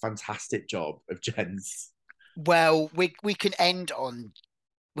a fantastic job of Jen's. well, we'll end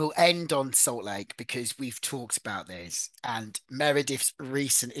on Salt Lake because we've talked about this and Meredith's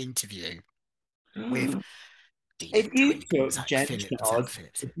recent interview with If Dean you Twigg. took Jen Zach Shah's,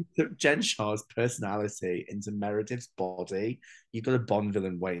 Phillips. if you took Jen Shah's personality into Meredith's body, you've got a Bond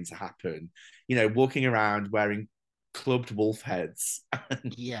villain waiting to happen. You know, walking around wearing clubbed wolf heads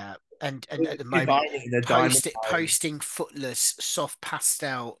and Yeah. And at the moment, dividing in a diamond line. posting footless, soft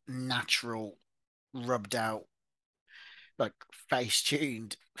pastel, natural, rubbed out, like face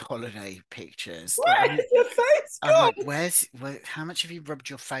tuned holiday pictures. Like Where is your face I'm gone? like, how much have you rubbed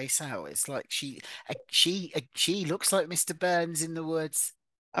your face out? It's like she looks like Mr. Burns in the woods.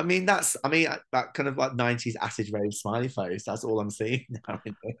 I mean, that kind of like 90s acid rave smiley face. That's all I'm seeing now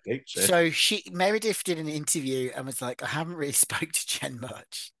in the picture. So Meredith did an interview and was like, I haven't really spoke to Jen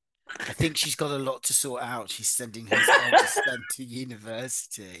much. I think she's got a lot to sort out. She's sending her eldest son to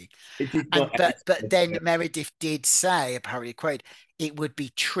university. It is And not but then edited. Meredith did say, apparently quote, it would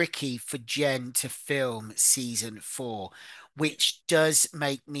be tricky for Jen to film season 4, which does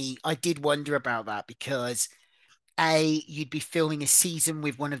make me I did wonder about that because you'd be filming a season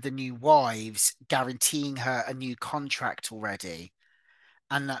with one of the new wives, guaranteeing her a new contract already.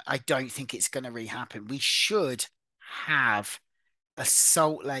 And I don't think it's going to really happen. We should have a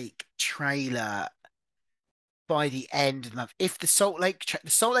Salt Lake trailer by the end of the month. If the Salt Lake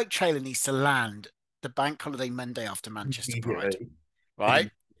trailer needs to land the bank holiday Monday after Manchester Pride, Immediately. right?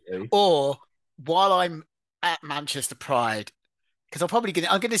 Immediately. Or while I'm at Manchester Pride, because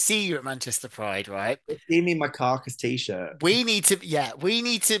I'm gonna see you at Manchester Pride, right? See me in my carcass t-shirt. We need to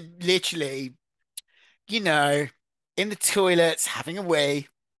literally, you know, in the toilets having a wee,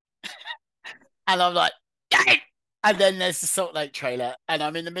 and I'm like, "Yay!" And then there's the Salt Lake trailer, and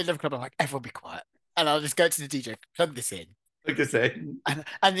I'm in the middle of the club. I'm like, everyone be quiet, and I'll just go to the DJ, plug this in, Like I say, and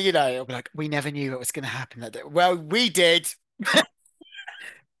I'll be like, we never knew what was going to happen that day. Well, we did.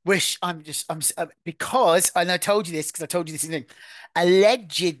 Wish because, and I told you this because I told you this thing.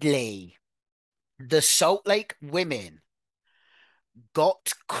 Allegedly, the Salt Lake women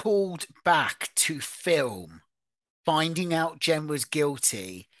got called back to film, finding out Jen was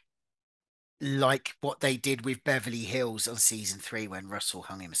guilty, like what they did with Beverly Hills on season 3 when Russell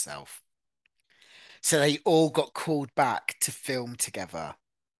hung himself. So they all got called back to film together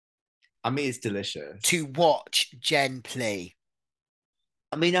I mean, it's to delicious. watch Jen play.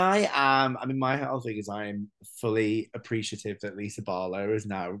 I mean, I mean, my whole thing is I am fully appreciative that Lisa Barlow has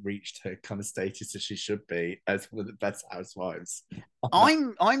now reached her kind of status as she should be as one of the best housewives on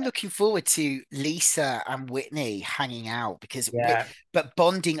that. I'm looking forward to Lisa and Whitney hanging out Yeah, but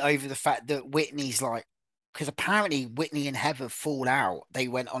bonding over the fact that Whitney's like, because apparently Whitney and Heather fall out. They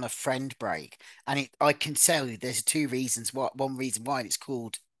went on a friend break, and I can tell you there's two reasons why. One reason why it's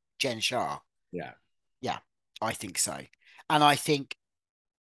called Jen Shah. yeah. Yeah, I think so, and I think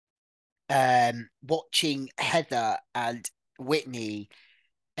watching Heather and Whitney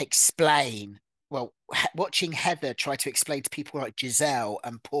explain well watching Heather try to explain to people like Giselle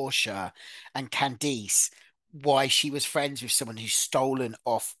and Portia and Candice why she was friends with someone who's stolen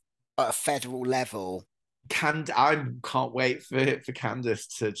off at a federal level I can't wait for Candace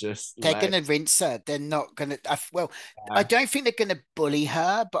to just They're let. gonna rinse her. They're not gonna. Well, I Uh, don't think they're gonna bully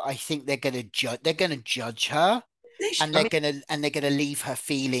her, but I think they're gonna judge. They're gonna judge her, and I mean, they're gonna leave her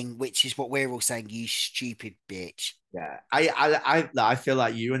feeling, which is what we're all saying. You stupid bitch. yeah, I feel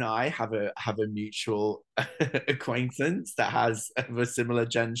like you and I have a mutual acquaintance that has a similar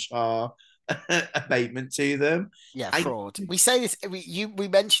Jen Shah abatement to them. Yeah, I fraud. We say this. We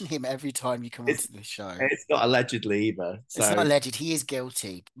mention him every time you come it's onto the show. it's not allegedly either, It's not so alleged. He is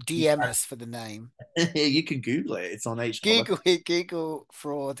guilty. you DM us for the name. you can Google it. It's on HR. Google it. Google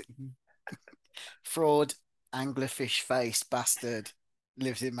fraud. Fraud. Anglerfish face bastard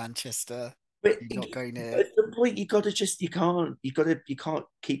lives in Manchester. But You're not going near. at some point, you got to just you can't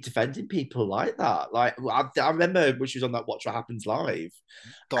keep defending people like that. Like I remember when she was on that Watch What Happens Live,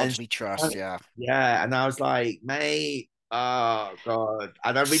 and God we trust. Yeah. yeah, and I was like, mate, oh god,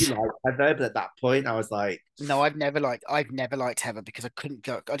 and I really liked Heather, but at that point, I was like, No, I've never liked Heather because I couldn't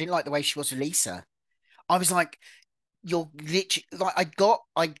go. I didn't like the way she was with Lisa. I was like, you're literally like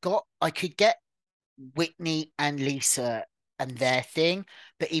I could get Whitney and Lisa and their thing,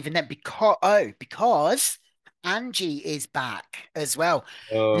 but even then, because Angie is back as well.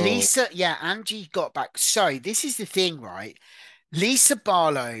 oh, Yeah, Angie got back. So this is the thing, right? Lisa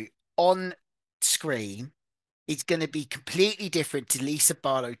Barlow on screen is going to be completely different to Lisa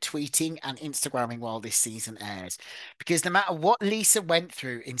Barlow tweeting and Instagramming while this season airs. Because no matter what Lisa went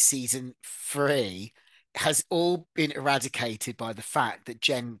through in season 3, has all been eradicated by the fact that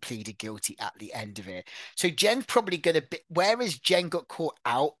Jen pleaded guilty at the end of it. So Jen's probably going to be, whereas Jen got caught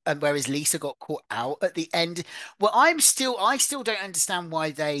out and whereas Lisa got caught out at the end. Well, I still don't understand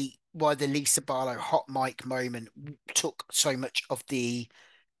why the Lisa Barlow hot mic moment took so much of the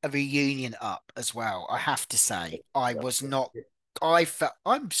a reunion up as well. I have to say, I was not. I felt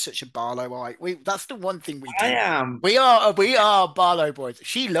I'm such a Barlow. That's the one thing we I do. am. We are Barlow boys.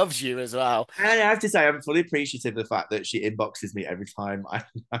 She loves you as well. And I have to say, I'm fully appreciative of the fact that she inboxes me every time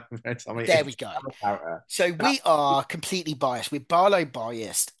There we it's go. about her. So That, we are completely biased. We're Barlow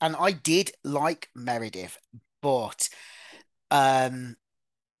biased, and I did like Meredith, but um,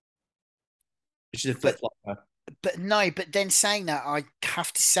 she's a flip but flopper. but no. But then saying that, I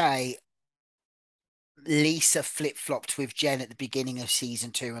have to say Lisa flip-flopped with Jen at the beginning of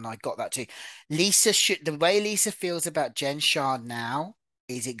season 2, and I got that too. The way Lisa feels about Jen Shah now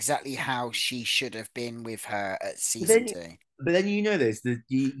is exactly how she should have been with her at But season then, 2. but then you know this, that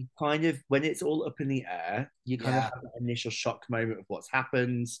you kind of when it's all up in the air, you kind of Yeah, have that initial shock moment of what's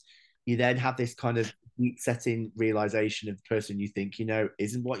happened. You then have this kind of deep setting realization of the person you think you know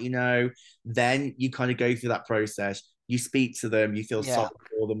isn't what you know. Then you kind of go through that process. You speak to them, you feel sorry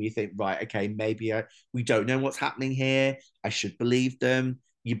yeah. for them, you think, right, okay, maybe we don't know what's happening here. I should believe them.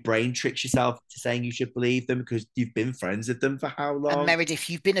 Your brain tricks yourself to saying you should believe them because you've been friends with them for how And long? Meredith,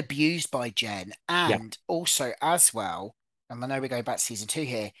 you've been abused by Jen, Yeah. and also as well, and I know we're going back to season 2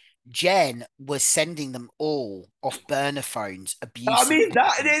 here, Jen was sending them all off burner phones, I abusive mean,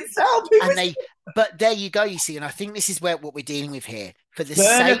 that in pictures. itself, who And was they, but there you go, you see, and I think this is where what we're dealing with here.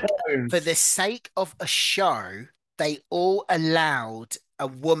 burner For phones? the sake of a show, they all allowed a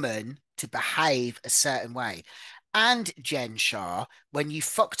woman to behave a certain way. And Jen Shah, when you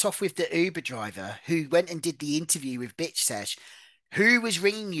fucked off with the Uber driver who went and did the interview with Bitch Sesh, who was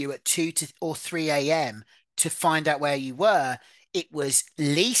ringing you at 2 to or 3 a.m. to find out where you were? It was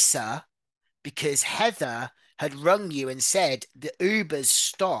Lisa because Heather had rung you and said the Uber's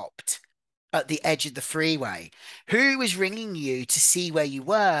stopped at the edge of the freeway. Who was ringing you to see where you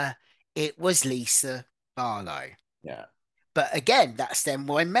were? It was Lisa Barlow. Yeah. But again, that's then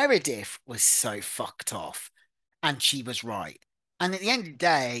why Meredith was so fucked off. And she was right. And at the end of the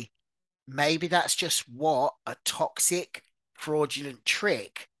day, maybe that's just what a toxic, fraudulent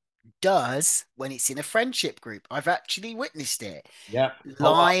trick does when it's in a friendship group. I've actually witnessed it. Yeah.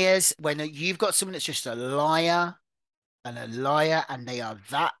 Oh, Liars, when you've got someone that's just a liar and they are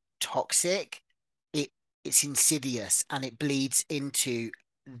that toxic, it it's insidious and it bleeds into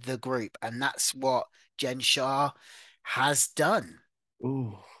the group. And that's what Jen Shah has done.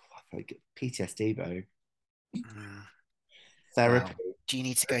 ooh, I think PTSD, though. Mm, Therapy. well, do you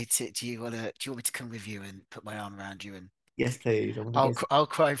need to go to do you want me to come with you and put my arm around you and Yes, please. I want to go. I'll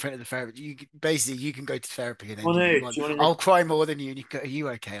cry in front of the therapist. Basically you can go to therapy and then Oh, you no. can Do go on. you want to? I'll cry more than you and you go, are you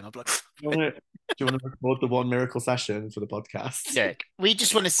okay? And I'll be like, Do you want to? Do you want to record the one miracle session for the podcast? Sick. We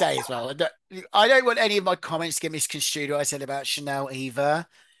just want to say as well that I don't want any of my comments to get misconstrued what I said about Chanel either.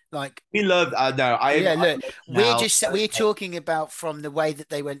 Like, We love. No, yeah, I look, love now. we're talking about from the way that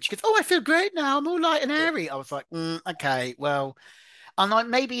they went. She goes, "Oh, I feel great now. I'm all light and airy." I was like, okay, well, And like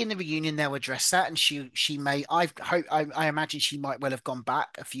maybe in the reunion they'll address that, and she may. I imagine she might well have gone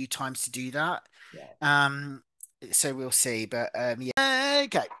back a few times to do that. Yeah. Um, so we'll see. But yeah.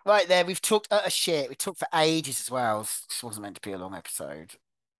 Okay, right there. We've talked shit. We talked for ages as well. This wasn't meant to be a long episode.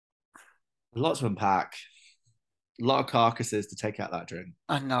 A lot to unpack. A lot of carcasses to take out that drink.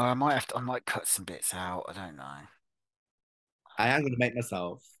 I know. I might have to. I might cut some bits out. I don't know. I am going to make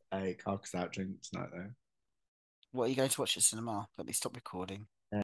myself a carcass out drink tonight, though. What are you going to watch at cinema? Let me stop recording.